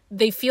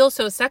 they feel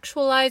so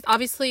sexualized.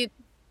 Obviously,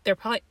 they're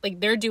probably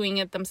like they're doing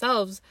it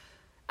themselves.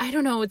 I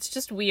don't know. It's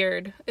just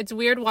weird. It's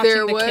weird watching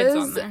There the kids on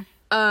was there.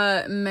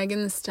 a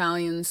Megan Thee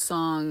Stallion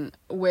song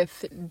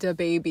with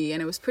DaBaby,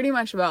 and it was pretty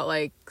much about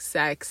like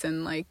sex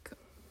and like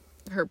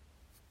her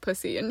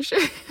pussy and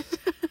shit.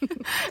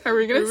 Are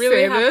we gonna We really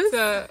say have this?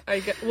 to. I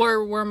guess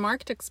we're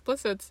marked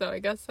explicit, so I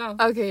guess so.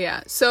 Okay,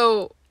 yeah.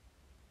 So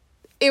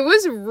it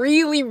was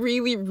really,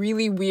 really,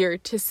 really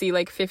weird to see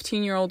like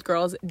 15-year-old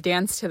girls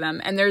dance to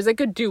them. And there's like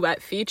a duet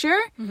feature.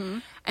 Mm-hmm.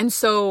 And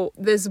so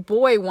this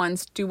boy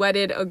once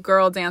duetted a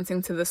girl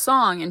dancing to the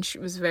song, and she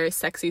was a very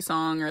sexy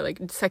song or like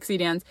sexy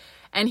dance.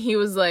 And he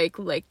was like,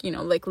 you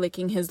know, like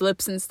licking his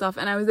lips and stuff.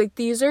 And I was like,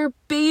 these are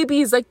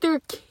babies. Like, they're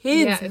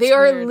kids. Yeah, it's they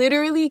are weird.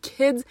 literally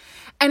kids.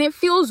 And it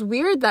feels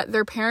weird that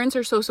their parents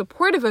are so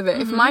supportive of it.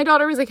 Mm-hmm. If my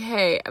daughter was like,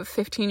 hey, a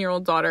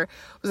 15-year-old daughter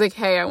was like,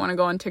 hey, I want to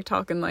go on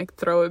TikTok and like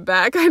throw it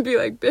back, I'd be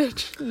like,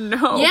 bitch,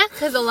 no. Yeah,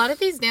 because a lot of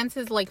these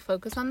dances like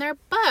focus on their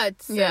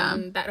butts. Yeah.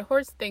 And that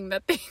horse thing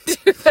that they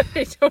do that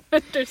I don't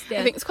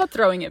understand. I think it's called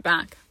throwing it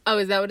back. Oh,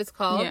 is that what it's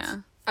called? Yeah.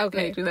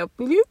 Okay. They do that.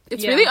 Bloop.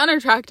 It's Yeah. really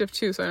unattractive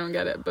too, so I don't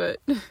get it. But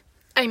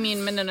I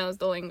mean, Minna knows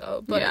the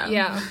lingo, but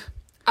Yeah.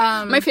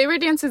 yeah. my favorite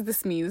dance is the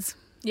smeeze.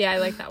 Yeah, I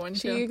like that one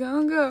She too.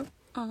 gonna go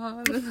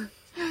on.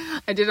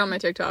 I did it on my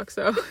TikTok,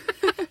 so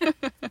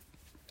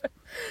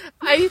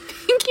I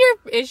think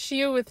your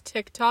issue with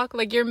TikTok,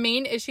 like your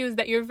main issue, is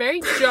that you're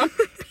very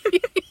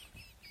jumpy.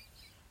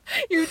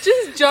 You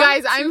just jump.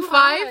 guys, I'm too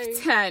high.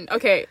 5'10".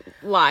 Okay,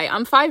 lie.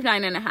 I'm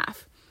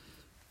 5'9.5".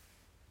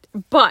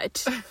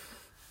 But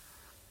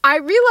I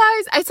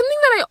realized it's something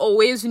that I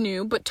always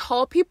knew, but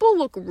tall people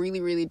look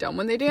really, really dumb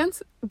when they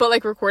dance. But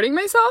like recording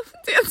myself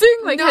dancing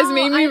has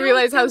made me I don't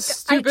realize how think-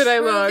 stupid I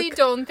truly look.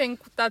 don't think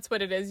that's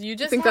what it is. You I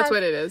just think that's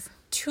what it is.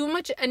 too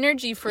much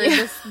energy for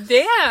this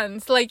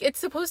dance. Like, it's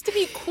supposed to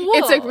be cool.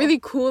 It's like really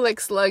cool, like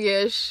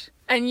sluggish.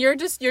 and you're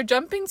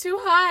jumping too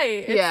high.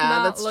 It's Yeah,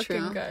 not that's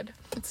looking true. good.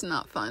 It's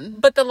not fun.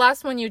 But the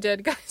last one you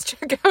did, guys,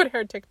 check out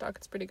her TikTok.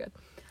 It's pretty good.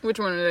 Which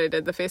one did I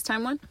did? The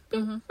FaceTime one?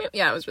 Mm-hmm.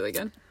 Yeah, it was really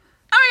good.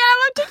 Oh my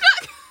god,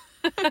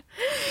 I love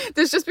TikTok!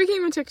 This just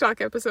became a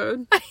TikTok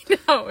episode. I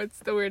know, it's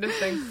the weirdest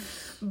thing.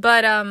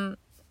 But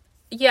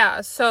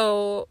yeah,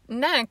 so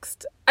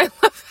next, I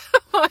love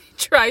how I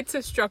tried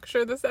to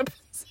structure this episode.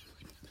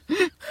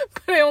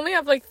 But I only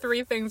have like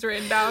 3 things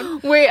written down.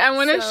 Wait, I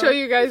want to So- show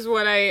you guys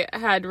what I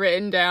had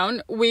written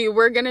down.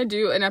 We're gonna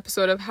do an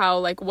episode of how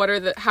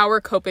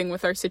we're coping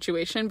with our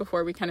situation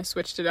before we kind of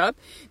switched it up.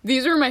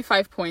 These are my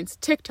 5 points: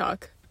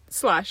 TikTok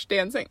 /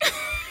 dancing,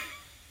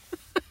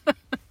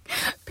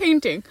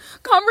 painting,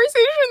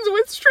 conversations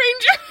with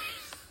strangers.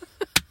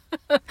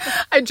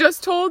 I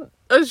just told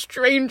a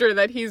stranger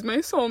that he's my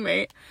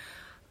soulmate.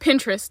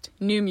 Pinterest,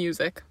 new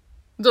music.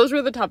 Those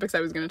were the topics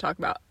I was going to talk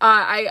about.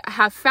 I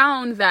have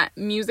found that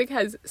music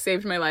has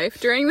saved my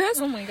life during this.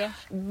 Oh my gosh.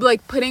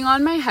 Like putting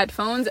on my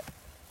headphones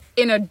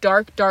in a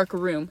dark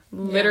room,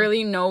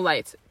 literally no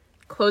lights,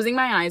 closing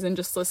my eyes and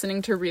just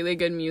listening to really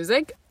good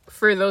music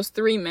for those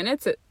 3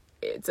 minutes.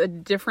 It's a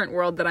different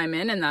world that I'm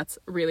in, and that's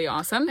really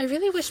awesome. I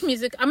really wish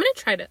music. I'm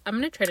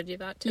gonna try to do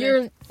that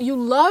today. You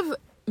love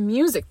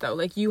music though,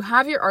 like you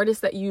have your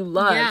artists that you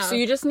love, Yeah. so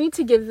you just need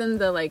to give them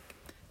the like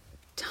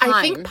time.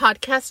 I think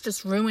podcasts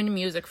just ruin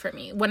music for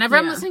me. Whenever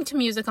I'm Yeah. listening to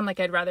music, I'm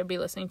like, I'd rather be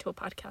listening to a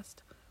podcast,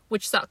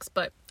 which sucks.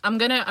 But I'm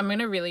gonna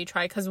really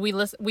try, because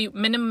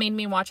Minna made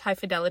me watch High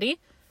Fidelity,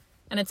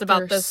 and it's about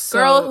They're this so-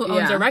 girl who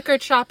owns yeah. a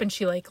record shop, and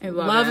she like love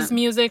loves it.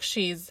 music.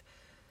 She's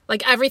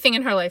like, everything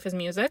in her life is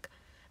music,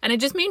 and it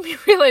just made me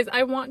realize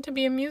I want to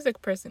be a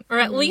music person, or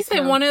at least I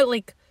too. want to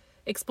like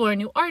explore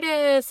new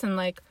artists. And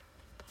like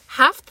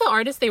half the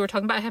artists they were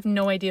talking about, I have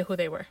no idea who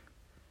they were,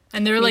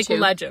 and they're Me like too.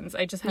 legends.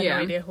 I just had Yeah.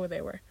 no idea who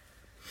they were.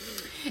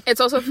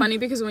 It's also funny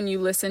because when you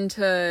listen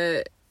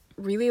to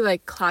really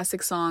like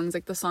classic songs,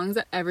 like the songs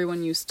that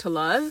everyone used to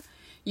love,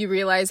 you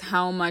realize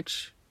how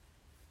much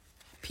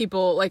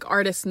people, like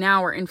artists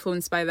now, are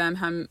influenced by them,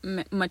 how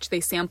much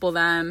they sample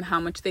them, how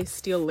much they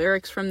steal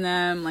lyrics from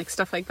them, like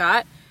stuff like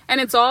that.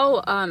 And it's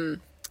all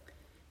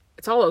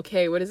it's all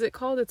okay. What is it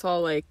called? It's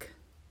all like,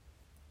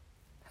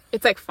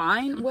 it's like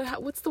fine.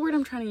 What's the word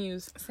I'm trying to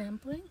use?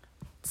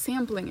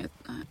 Sampling it.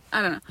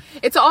 I don't know.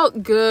 It's all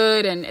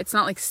good and it's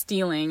not like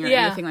stealing or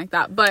anything like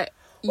that. But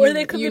or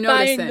they could be notice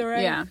buying it. the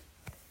right.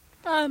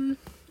 Yeah.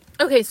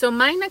 Okay, so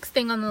my next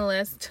thing on the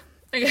list,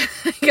 I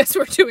guess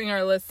we're doing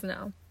our list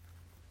now,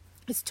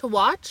 is to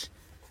watch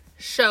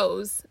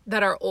shows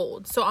that are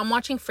old. So I'm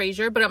watching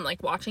Frasier, but I'm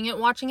like watching it.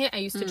 I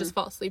used to just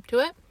fall asleep to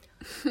it.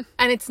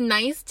 And it's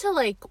nice to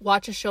like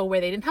watch a show where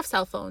they didn't have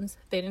cell phones,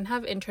 they didn't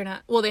have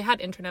internet. Well, they had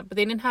internet, but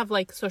they didn't have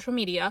like social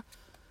media.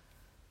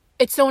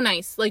 It's so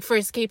nice. Like for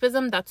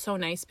escapism, that's so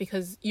nice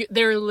because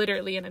they're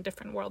literally in a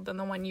different world than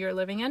the one you're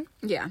living in.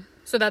 Yeah.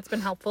 So that's been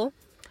helpful.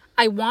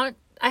 I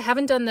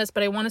haven't done this,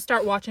 but I want to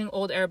start watching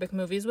old Arabic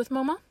movies with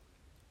Moma.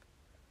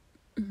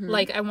 Mm-hmm.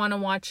 Like I want to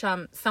watch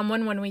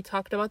someone, when we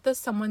talked about this,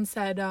 someone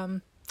said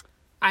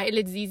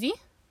Ailet Zizi.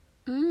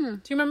 Do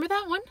you remember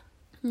that one?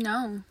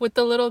 No. With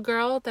the little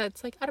girl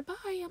that's like,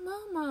 Arbaya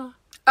Mama.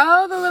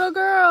 Oh, the little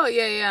girl.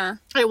 Yeah.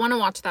 I want to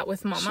watch that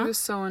with Mama. She was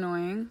so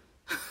annoying.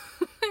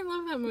 I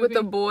love that movie. With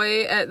the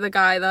boy, the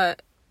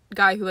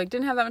guy who like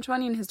didn't have that much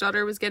money and his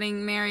daughter was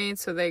getting married,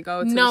 so they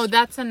go to No,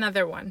 that's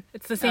another one.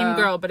 It's the same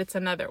girl, but it's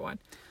another one.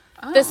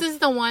 Oh. This is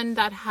the one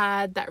that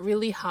had that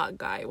really hot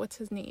guy. What's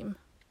his name?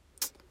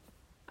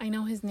 I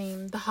know his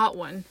name. The hot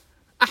one.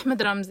 Ahmed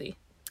Ramzi.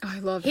 Oh, I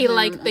love him. He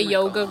liked the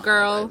yoga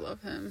girl. I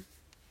love him.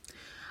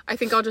 I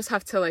think I'll just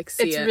have to like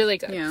see it. It's really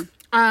good. Yeah.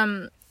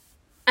 And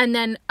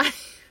then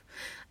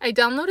I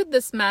downloaded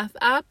this math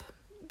app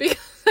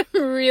because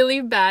I'm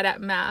really bad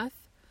at math.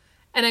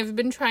 And I've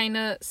been trying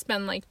to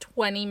spend like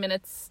 10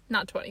 minutes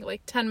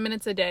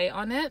a day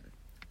on it.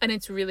 And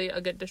it's really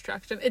a good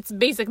distraction. It's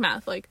basic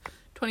math, like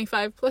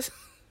 25 plus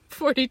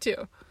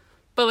 42.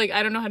 But like,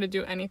 I don't know how to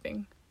do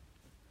anything.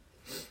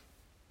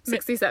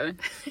 67.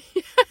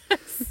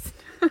 Yes.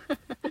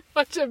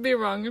 What should be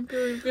wrong?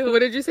 What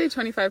did you say?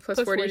 25 plus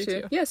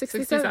 42? Yeah,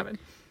 67.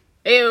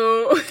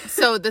 Ew.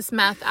 So this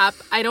math app,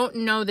 I don't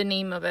know the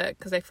name of it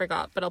because I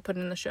forgot, but I'll put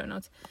it in the show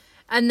notes.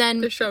 And then...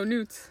 The show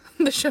notes.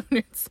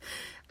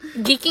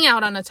 Geeking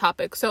out on a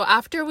topic. So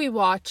after we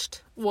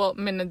watched... Well,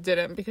 Minna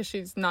didn't because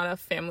she's not a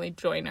family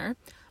joiner.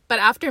 But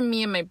after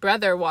me and my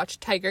brother watched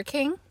Tiger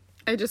King...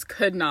 I just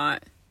could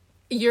not.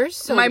 You're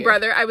so My weird.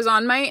 brother... I was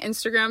on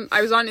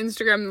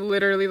Instagram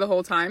literally the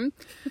whole time.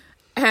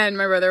 And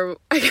my brother...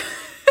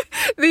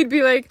 They'd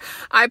be like,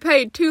 I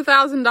paid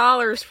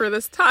 $2,000 for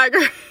this tiger.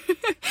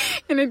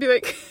 And I'd be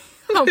like...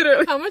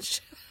 How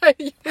much...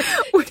 You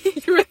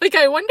were like,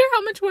 I wonder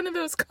how much one of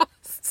those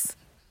costs.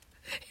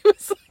 He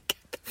was like,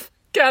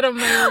 get out of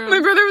my room.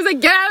 My brother was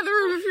like, get out of the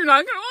room if you're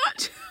not gonna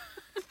watch.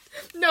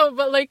 No,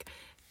 but like,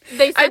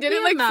 they said I did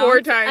it like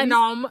 4 times.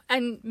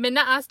 And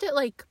Minna asked it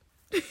like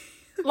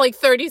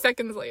 30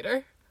 seconds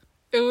later.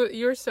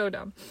 You're so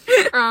dumb.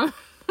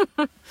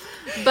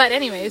 But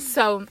anyways,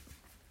 so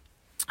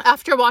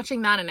after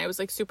watching that, and I was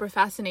like super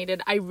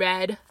fascinated, I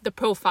read the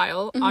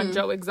profile on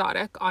Joe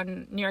Exotic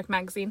on New York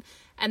Magazine.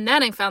 And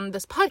then I found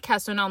this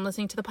podcast, so now I'm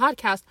listening to the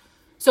podcast.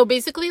 So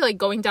basically, like,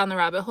 going down the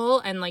rabbit hole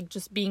and, like,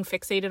 just being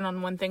fixated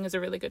on one thing is a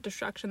really good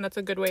distraction. That's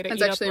a good way to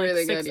eat up, like,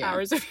 really 6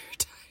 hours of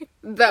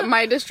your time.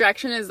 My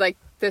distraction is, like,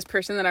 this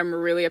person that I'm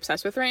really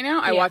obsessed with right now.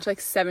 I watch,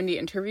 like, 70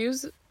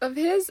 interviews of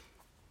his.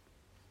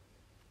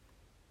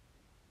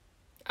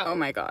 Oh,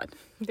 my God.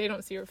 They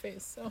don't see your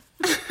face, so.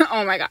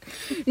 Oh, my God.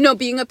 No,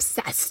 being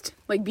obsessed.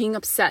 Like, being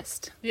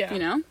obsessed. Yeah. You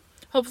know?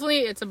 Hopefully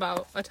it's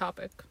about a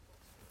topic.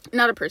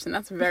 Not a person.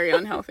 That's very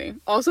unhealthy.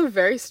 Also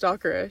very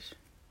stalkerish.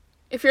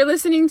 If you're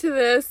listening to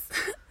this,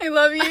 I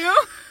love you.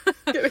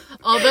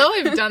 Although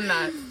I've done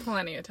that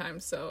plenty of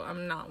times, so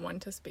I'm not one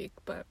to speak,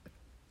 but...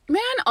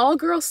 Man, all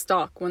girls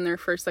stalk when they're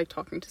first, like,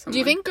 talking to someone. Do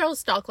you think girls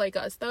stalk like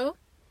us, though?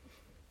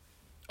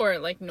 Or,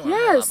 like, normal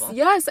level?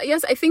 Yes.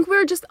 I think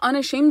we're just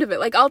unashamed of it.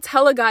 Like, I'll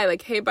tell a guy,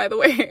 like, hey, by the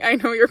way, I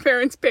know your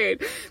parents paid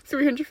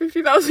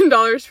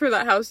 $350,000 for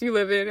that house you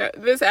live in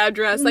at this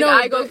address. Like,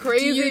 I go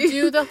crazy. Do you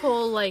do the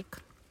whole, like,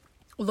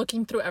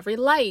 looking through every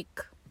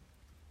like?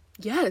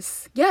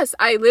 Yes.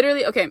 I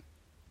literally... Okay.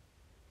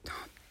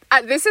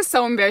 This is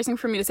so embarrassing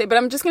for me to say, but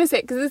I'm just going to say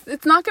it because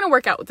it's not going to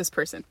work out with this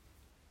person.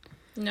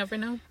 You never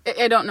know.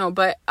 I don't know,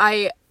 but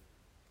I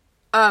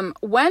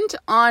went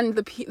on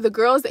the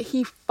girls that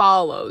he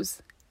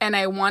follows, and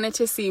I wanted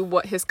to see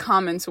what his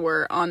comments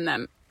were on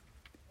them.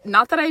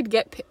 Not that I'd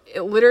get...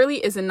 It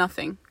literally is a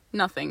nothing.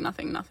 Nothing.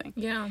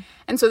 Yeah.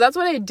 And so that's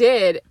what I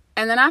did.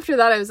 And then after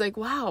that, I was like,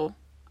 wow,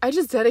 I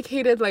just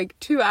dedicated like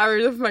 2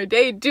 hours of my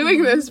day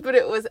doing this, but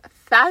it was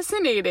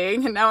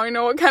fascinating. And now I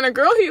know what kind of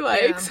girl he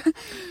likes. Yeah.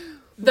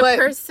 The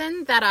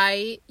person that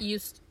I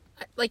used...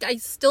 Like, I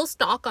still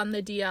stalk on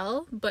the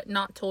DL, but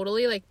not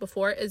totally like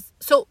before is...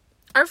 So,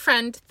 our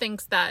friend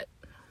thinks that...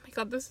 Oh my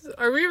God,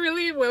 are we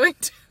really willing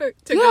to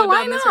go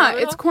down this rabbit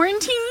hole? It's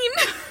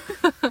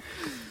quarantine.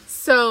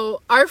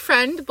 So, our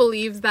friend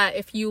believes that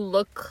if you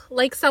look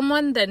like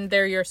someone, then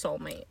they're your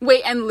soulmate.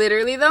 Wait, and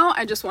literally though,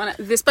 I just want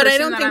to... This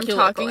person that I'm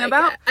talking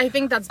about... I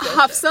think that's bullshit.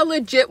 Hafsa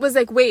legit was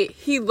like, wait,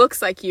 he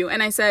looks like you.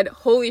 And I said,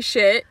 holy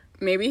shit,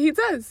 maybe he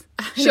does.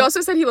 She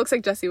also said he looks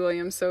like Jesse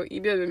Williams, so he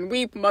didn't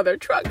weep, mother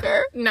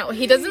trucker. No,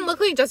 he doesn't look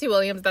like Jesse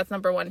Williams. That's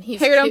number one. He's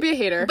Hater, don't be a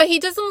hater. But he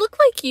doesn't look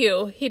like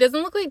you. He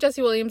doesn't look like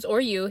Jesse Williams or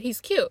you. He's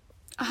cute.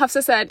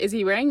 Hafsa said, is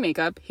he wearing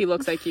makeup? He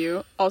looks like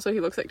you. Also, he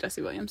looks like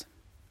Jesse Williams.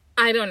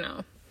 I don't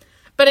know.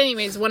 But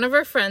anyways, one of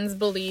our friends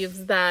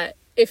believes that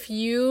if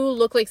you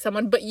look like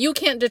someone, but you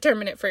can't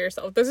determine it for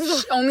yourself. This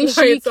is only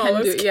she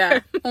can do it. Yeah.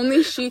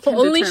 Only she can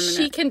only determine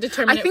she it. can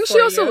determine it. I think for she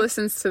also you.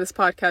 listens to this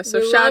podcast, so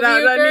We shout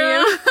love out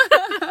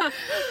you,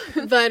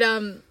 Ania.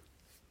 But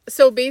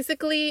so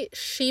basically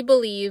she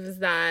believes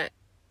that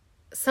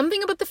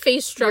something about the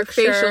face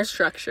structure, Your facial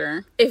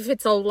structure. if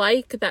it's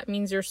alike, that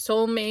means you're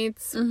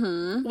soulmates.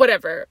 Mm-hmm.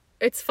 Whatever.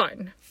 It's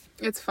fun.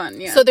 It's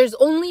fun, yeah. So there's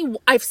only,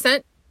 I've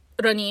sent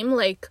Ranim,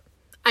 like,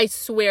 I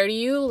swear to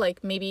you,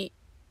 like, maybe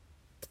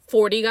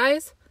 40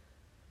 guys,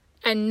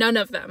 and none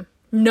of them,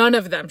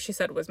 she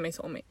said, was my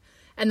soulmate.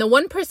 And the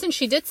one person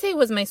she did say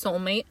was my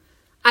soulmate,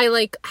 I,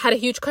 like, had a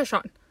huge crush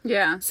on.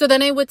 Yeah. So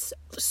then I would,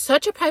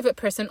 such a private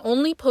person,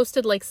 only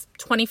posted, like,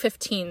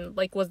 2015,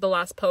 like, was the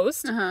last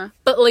post. Uh-huh.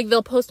 But, like,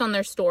 they'll post on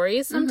their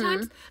stories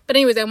sometimes. But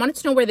anyways, I wanted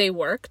to know where they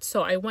worked,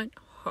 so I went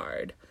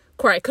hard.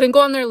 I couldn't go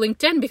on their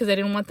LinkedIn because I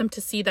didn't want them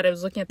to see that I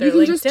was looking at their LinkedIn.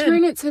 You can just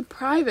turn it to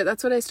private.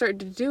 That's what I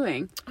started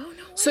doing. Oh, no way.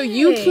 So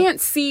you can't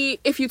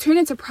see, if you turn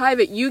it to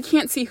private, you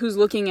can't see who's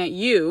looking at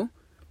you,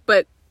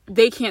 but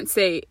they can't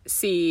see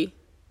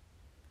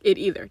it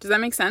either. Does that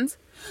make sense?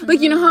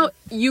 Like, you know how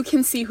you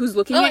can see who's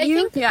looking at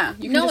you? Yeah,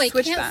 you can just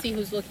switch I can't that. see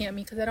who's looking at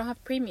me because I don't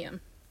have premium.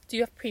 Do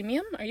you have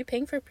premium? Are you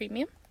paying for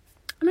premium?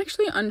 I'm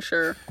actually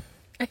unsure.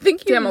 I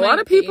think you Damn, a might lot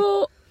of be.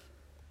 people...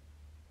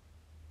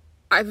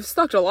 I've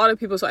stalked a lot of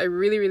people, so I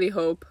really, really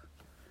hope.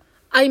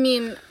 I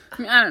mean,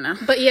 I don't know.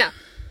 but yeah.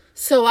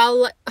 So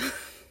I'll...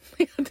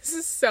 this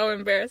is so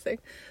embarrassing.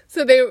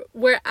 So they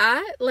were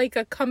at, like,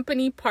 a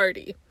company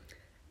party.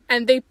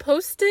 And they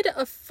posted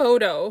a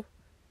photo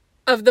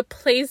of the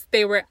place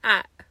they were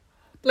at.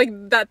 Like,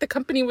 that the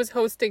company was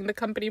hosting the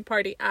company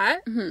party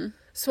at. Mm-hmm.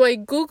 So I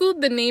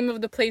Googled the name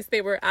of the place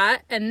they were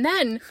at. And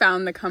then...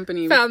 Found the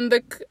company. Found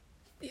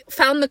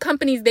the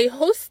companies they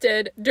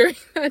hosted during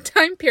that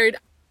time period.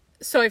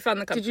 So I found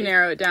the company. Did you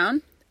narrow it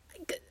down?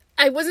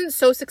 I wasn't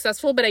so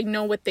successful, but I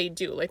know what they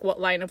do, like what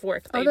line of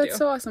work they do. Oh, that's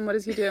so awesome. What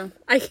does he do?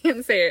 I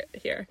can't say it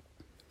here.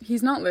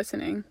 He's not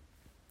listening.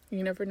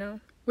 You never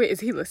know. Wait,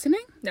 is he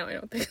listening? No, I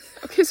don't think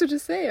so. Okay, so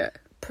just say it.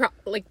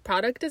 Like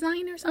product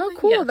design or something? Oh,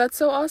 cool. Yeah. That's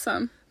so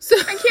awesome. So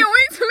I can't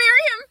wait to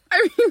marry him.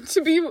 I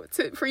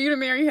mean, for you to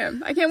marry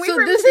him. I can't wait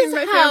for him this to be is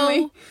my how,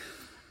 family.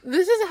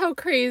 This is how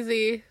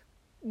crazy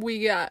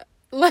we got.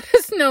 Let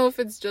us know if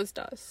it's just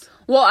us.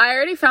 Well, I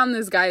already found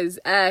this guy's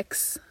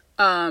ex.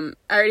 I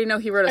already know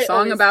he wrote a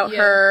song about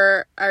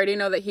her. I already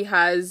know that he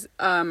has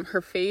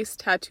her face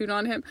tattooed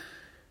on him.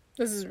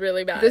 This is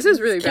really bad. This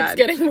is really bad.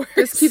 Keeps getting worse.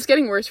 This keeps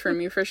getting worse for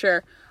me, for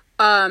sure.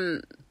 I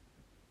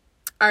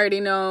already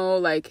know,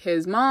 like,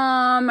 his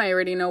mom. I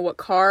already know what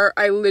car.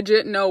 I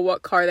legit know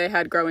what car they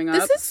had growing up.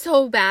 This is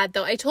so bad,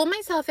 though. I told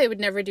myself I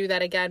would never do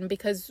that again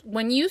because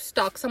when you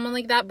stalk someone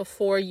like that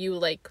before you,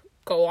 like,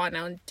 go on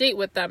a date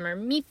with them or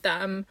meet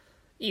them,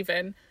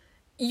 even,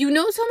 you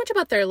know so much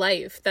about their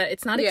life that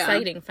it's not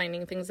exciting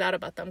finding things out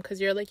about them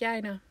because you're like, yeah, I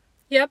know.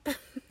 Yep,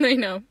 I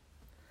know.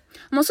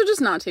 I'm also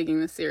just not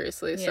taking this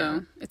seriously, Yeah.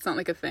 so it's not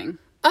like a thing.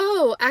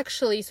 Oh,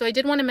 actually, so I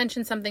did want to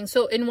mention something.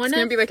 So in one It's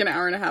gonna be like an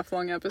hour and a half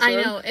long episode. I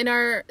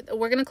know,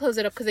 we're gonna close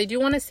it up because I do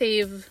want to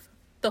save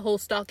the whole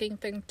stalking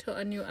thing to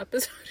a new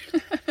episode.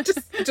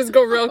 just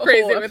go real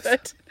crazy with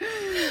it.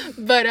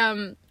 But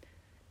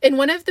in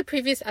one of the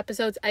previous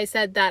episodes, I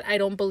said that I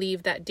don't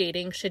believe that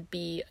dating should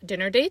be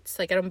dinner dates.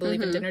 Like, I don't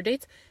believe in dinner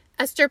dates.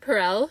 Esther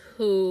Perel,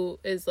 who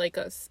is like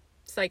a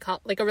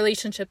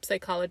relationship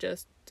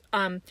psychologist,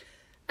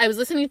 I was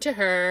listening to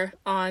her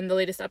on the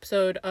latest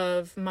episode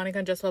of Monica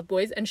and Just Love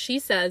Boys, and she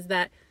says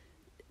that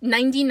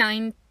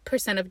 99%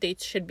 of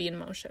dates should be in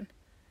motion.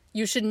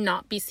 You should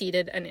not be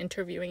seated and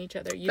interviewing each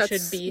other. You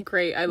should be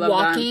great. I love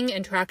walking, that.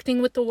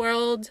 interacting with the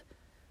world,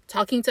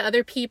 talking to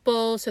other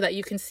people so that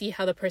you can see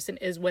how the person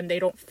is when they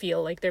don't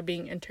feel like they're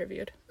being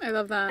interviewed. I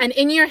love that. And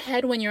in your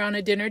head, when you're on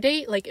a dinner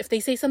date, like, if they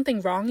say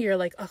something wrong, you're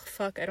like, oh,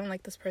 fuck, I don't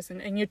like this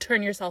person. And you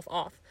turn yourself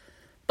off.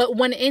 But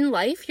when in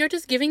life, you're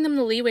just giving them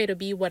the leeway to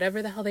be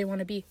whatever the hell they want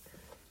to be.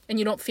 And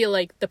you don't feel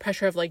like the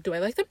pressure of, like, do I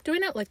like them? Do I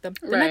not like them?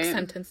 The next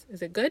sentence.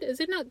 Is it good? Is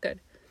it not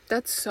good?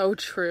 That's so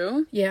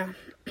true. Yeah.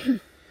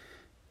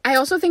 I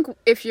also think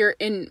if you're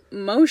in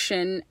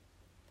motion,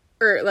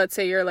 or let's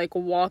say you're, like,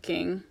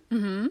 walking,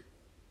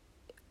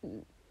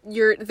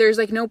 there's,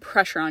 like, no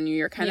pressure on you.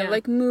 You're kind of,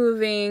 like,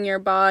 moving your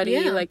body.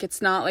 Yeah. Like,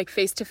 it's not, like,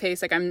 face to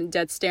face. Like, I'm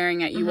dead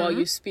staring at you while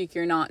you speak.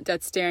 You're not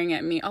dead staring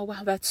at me. Oh,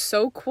 wow, that's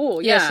so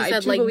cool. Yeah, she said, I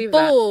do like, believe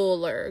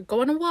bowl or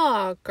go on a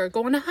walk or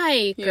go on a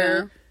hike Yeah.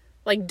 or,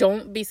 like,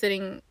 don't be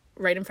sitting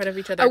right in front of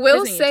each other. I will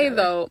quizzing each say, other.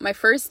 though, my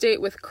first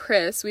date with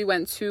Chris, we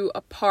went to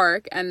a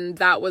park, and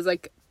that was,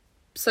 like,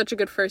 such a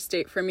good first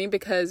date for me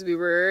because we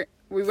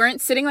weren't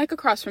sitting, like,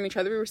 across from each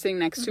other. We were sitting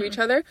next to each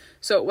other,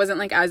 so it wasn't,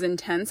 like, as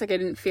intense. Like, I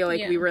didn't feel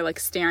like we were, like,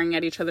 staring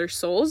at each other's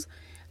souls.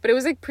 But it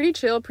was like pretty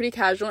chill, pretty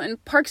casual.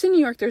 And parks in New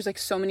York, there's like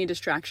so many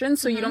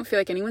distractions, so you don't feel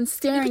like anyone's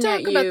staring You can at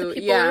talk you. about the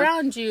people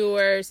around you,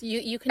 or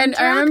you can And I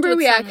interact remember with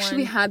we someone.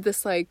 actually had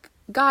this like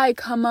guy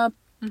come up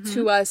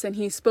to us, and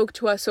he spoke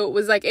to us. So it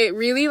was like, it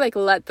really like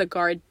let the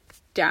guard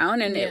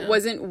down, and it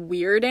wasn't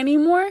weird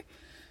anymore.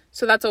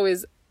 So that's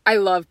always, I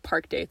love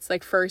park dates.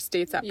 Like first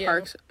dates at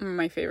parks are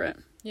my favorite.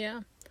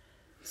 Yeah.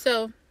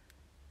 So,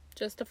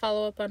 just to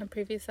follow up on a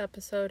previous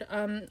episode,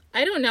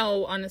 I don't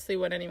know honestly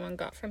what anyone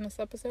got from this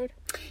episode.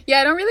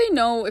 Yeah, I don't really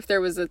know if there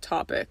was a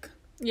topic.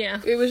 Yeah.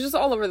 It was just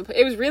all over the place.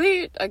 It was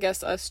really, I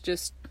guess, us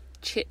just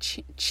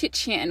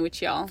chit-chatting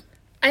with y'all.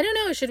 I don't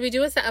know. Should we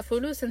do a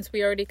Sa'afulu since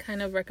we already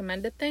kind of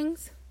recommended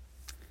things?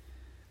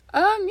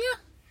 Yeah.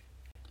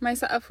 My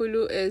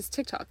Sa'afulu is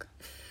TikTok.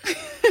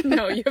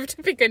 No, you have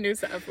to pick a new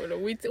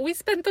Sa'afulu. We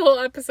spent the whole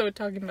episode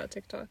talking about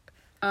TikTok.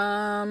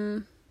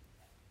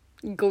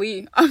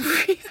 Glee.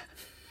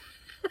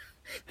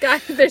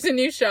 Guys, there's a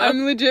new show.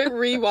 I'm legit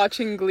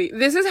rewatching Glee.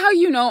 This is how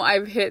you know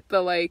I've hit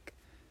the, like,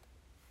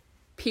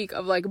 peak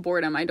of, like,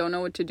 boredom. I don't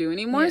know what to do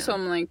anymore, so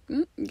I'm like,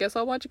 guess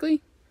I'll watch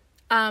Glee.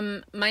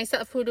 My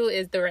Sa'afulu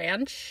is The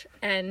Ranch,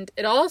 and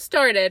it all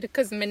started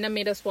because Minna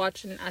made us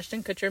watch an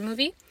Ashton Kutcher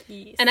movie.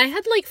 Yes. And I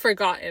had, like,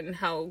 forgotten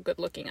how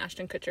good-looking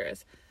Ashton Kutcher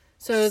is.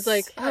 So I was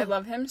like, I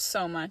love him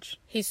so much.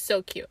 He's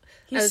so cute.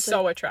 He's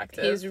so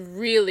attractive. He's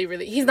really,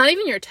 really... He's not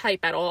even your type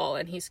at all,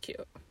 and he's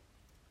cute.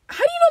 How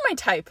do you know my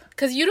type?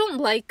 Because you don't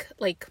like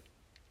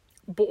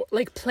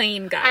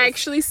plain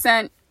guys.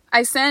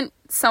 I sent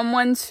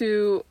someone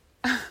to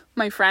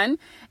my friend,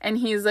 and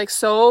he's like,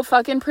 so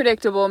fucking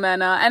predictable,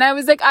 Mena. And I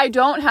was like, I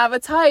don't have a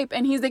type.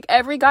 And he's like,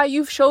 every guy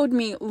you've showed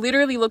me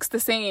literally looks the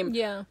same.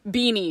 Yeah.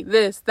 Beanie,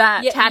 this,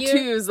 that,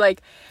 tattoos.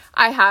 Like,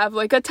 I have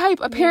like a type,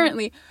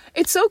 apparently.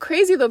 Yeah. It's so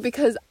crazy though,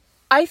 because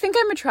I think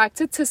I'm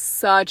attracted to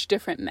such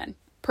different men.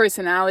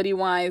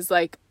 Personality-wise,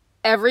 like,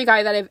 every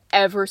guy that I've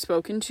ever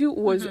spoken to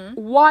was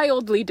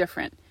wildly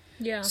different.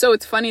 Yeah. So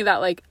it's funny that,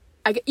 like,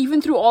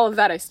 even through all of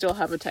that, I still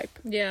have a type.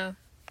 Yeah.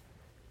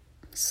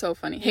 So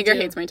funny. Hager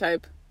hates my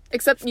type.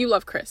 Except you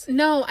love Chris.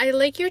 No, I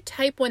like your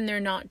type when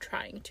they're not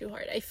trying too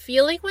hard. I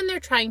feel like when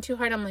they're trying too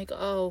hard, I'm like,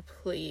 oh,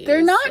 please.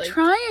 They're not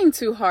trying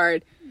too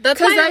hard.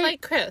 That's why I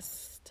like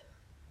Chris.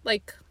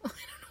 Like, I don't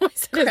know why I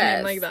said his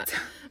name like that.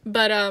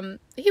 But,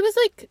 he was,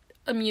 like,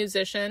 a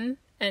musician,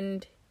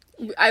 and...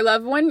 I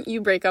love when you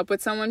break up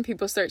with someone,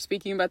 people start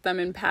speaking about them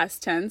in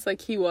past tense,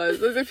 like he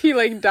was, as if he,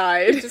 like,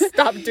 died. Just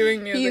stopped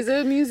doing music. He's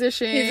a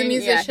musician.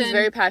 Yeah, he's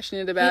very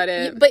passionate about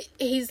it. But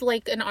he's,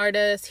 like, an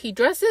artist. He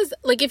dresses,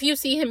 like, if you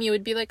see him, you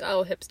would be like,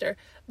 oh, hipster.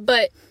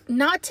 But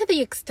not to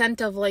the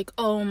extent of, like,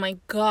 oh, my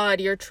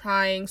God, you're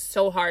trying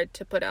so hard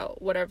to put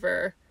out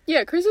whatever.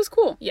 Yeah, Chris is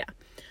cool. Yeah.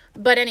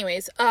 But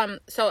anyways,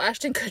 so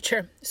Ashton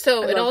Kutcher.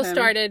 So it all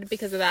started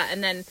because of that.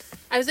 And then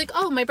I was like,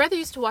 oh, my brother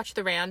used to watch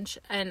The Ranch,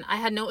 and I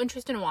had no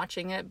interest in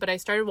watching it, but I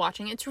started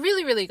watching it. It's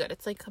really, really good.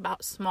 It's like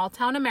about small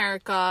town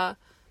America,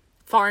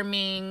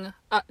 farming,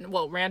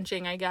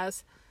 ranching, I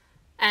guess.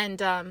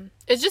 And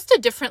it's just a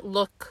different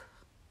look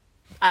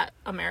at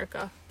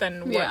America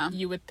than what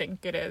you would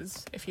think it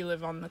is if you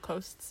live on the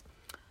coasts.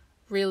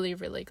 Really,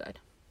 really good.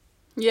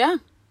 Yeah.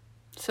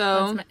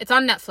 So it's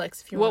on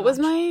Netflix if you want to watch. What was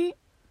my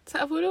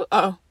Sa'afulu?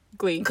 Oh,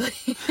 Glee.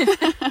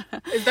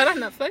 Is that on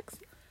Netflix?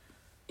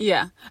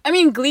 Yeah. I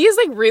mean, Glee is,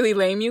 like, really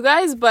lame, you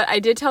guys, but I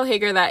did tell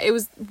Hager that it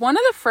was one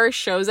of the first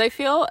shows, I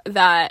feel,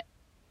 that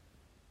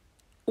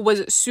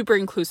was super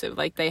inclusive.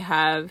 Like, they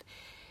have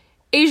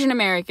Asian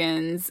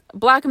Americans,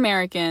 Black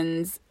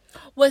Americans,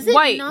 was it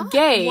white, not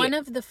gay. One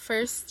of the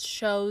first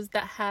shows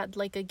that had,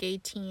 like, a gay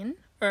teen?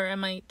 Or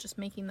am I just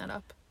making that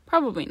up?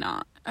 Probably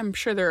not. I'm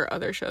sure there are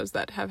other shows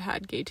that have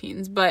had gay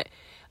teens, but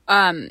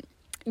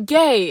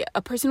gay,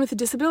 a person with a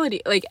disability,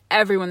 like,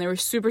 everyone. They were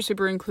super,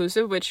 super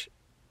inclusive, which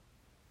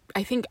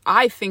I think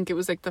it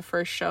was, like, the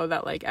first show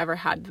that, like, ever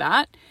had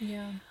that.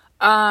 Yeah.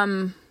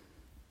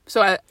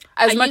 So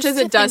as much as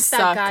it does suck,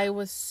 that guy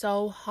was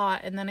so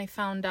hot, and then I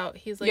found out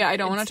he's, like, I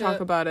don't want to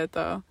talk about it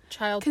though.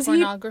 Child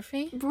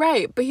pornography,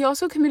 right? But he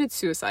also committed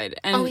suicide.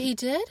 And he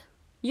did?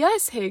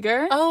 Yes,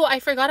 Hager. Oh,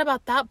 I forgot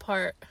about that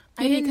part.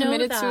 I didn't know that. He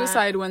committed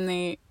suicide when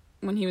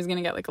he was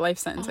gonna get, like, a life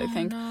sentence. I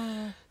think.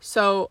 No.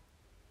 So.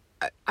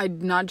 I'm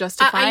not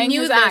justifying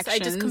his actions. I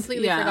just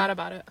completely forgot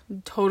about it.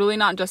 Totally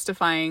not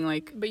justifying,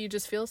 like... But you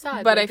just feel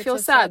sad. But I feel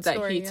sad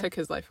that he took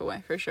his life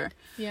away, for sure.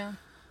 Yeah.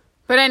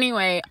 But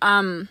anyway,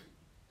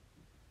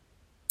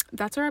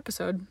 that's our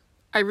episode.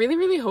 I really,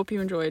 really hope you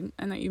enjoyed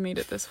and that you made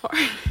it this far.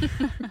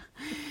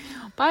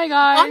 Bye,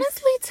 guys.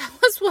 Honestly, tell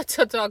us what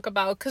to talk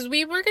about, because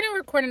we were going to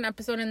record an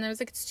episode and I was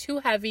like, it's too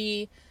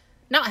heavy.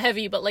 Not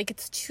heavy, but, like,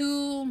 it's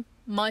too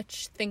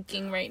much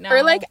thinking right now.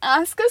 Or, like,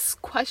 ask us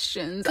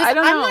questions. I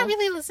don't know. I'm not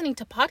really listening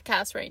to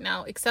podcasts right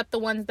now, except the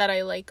ones that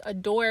I, like,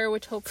 adore,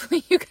 which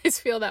hopefully you guys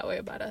feel that way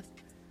about us.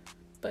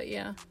 But,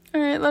 yeah. All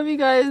right, love you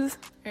guys.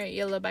 All right,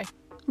 yalla, bye.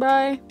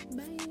 Bye.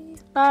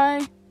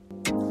 Bye.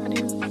 Bye.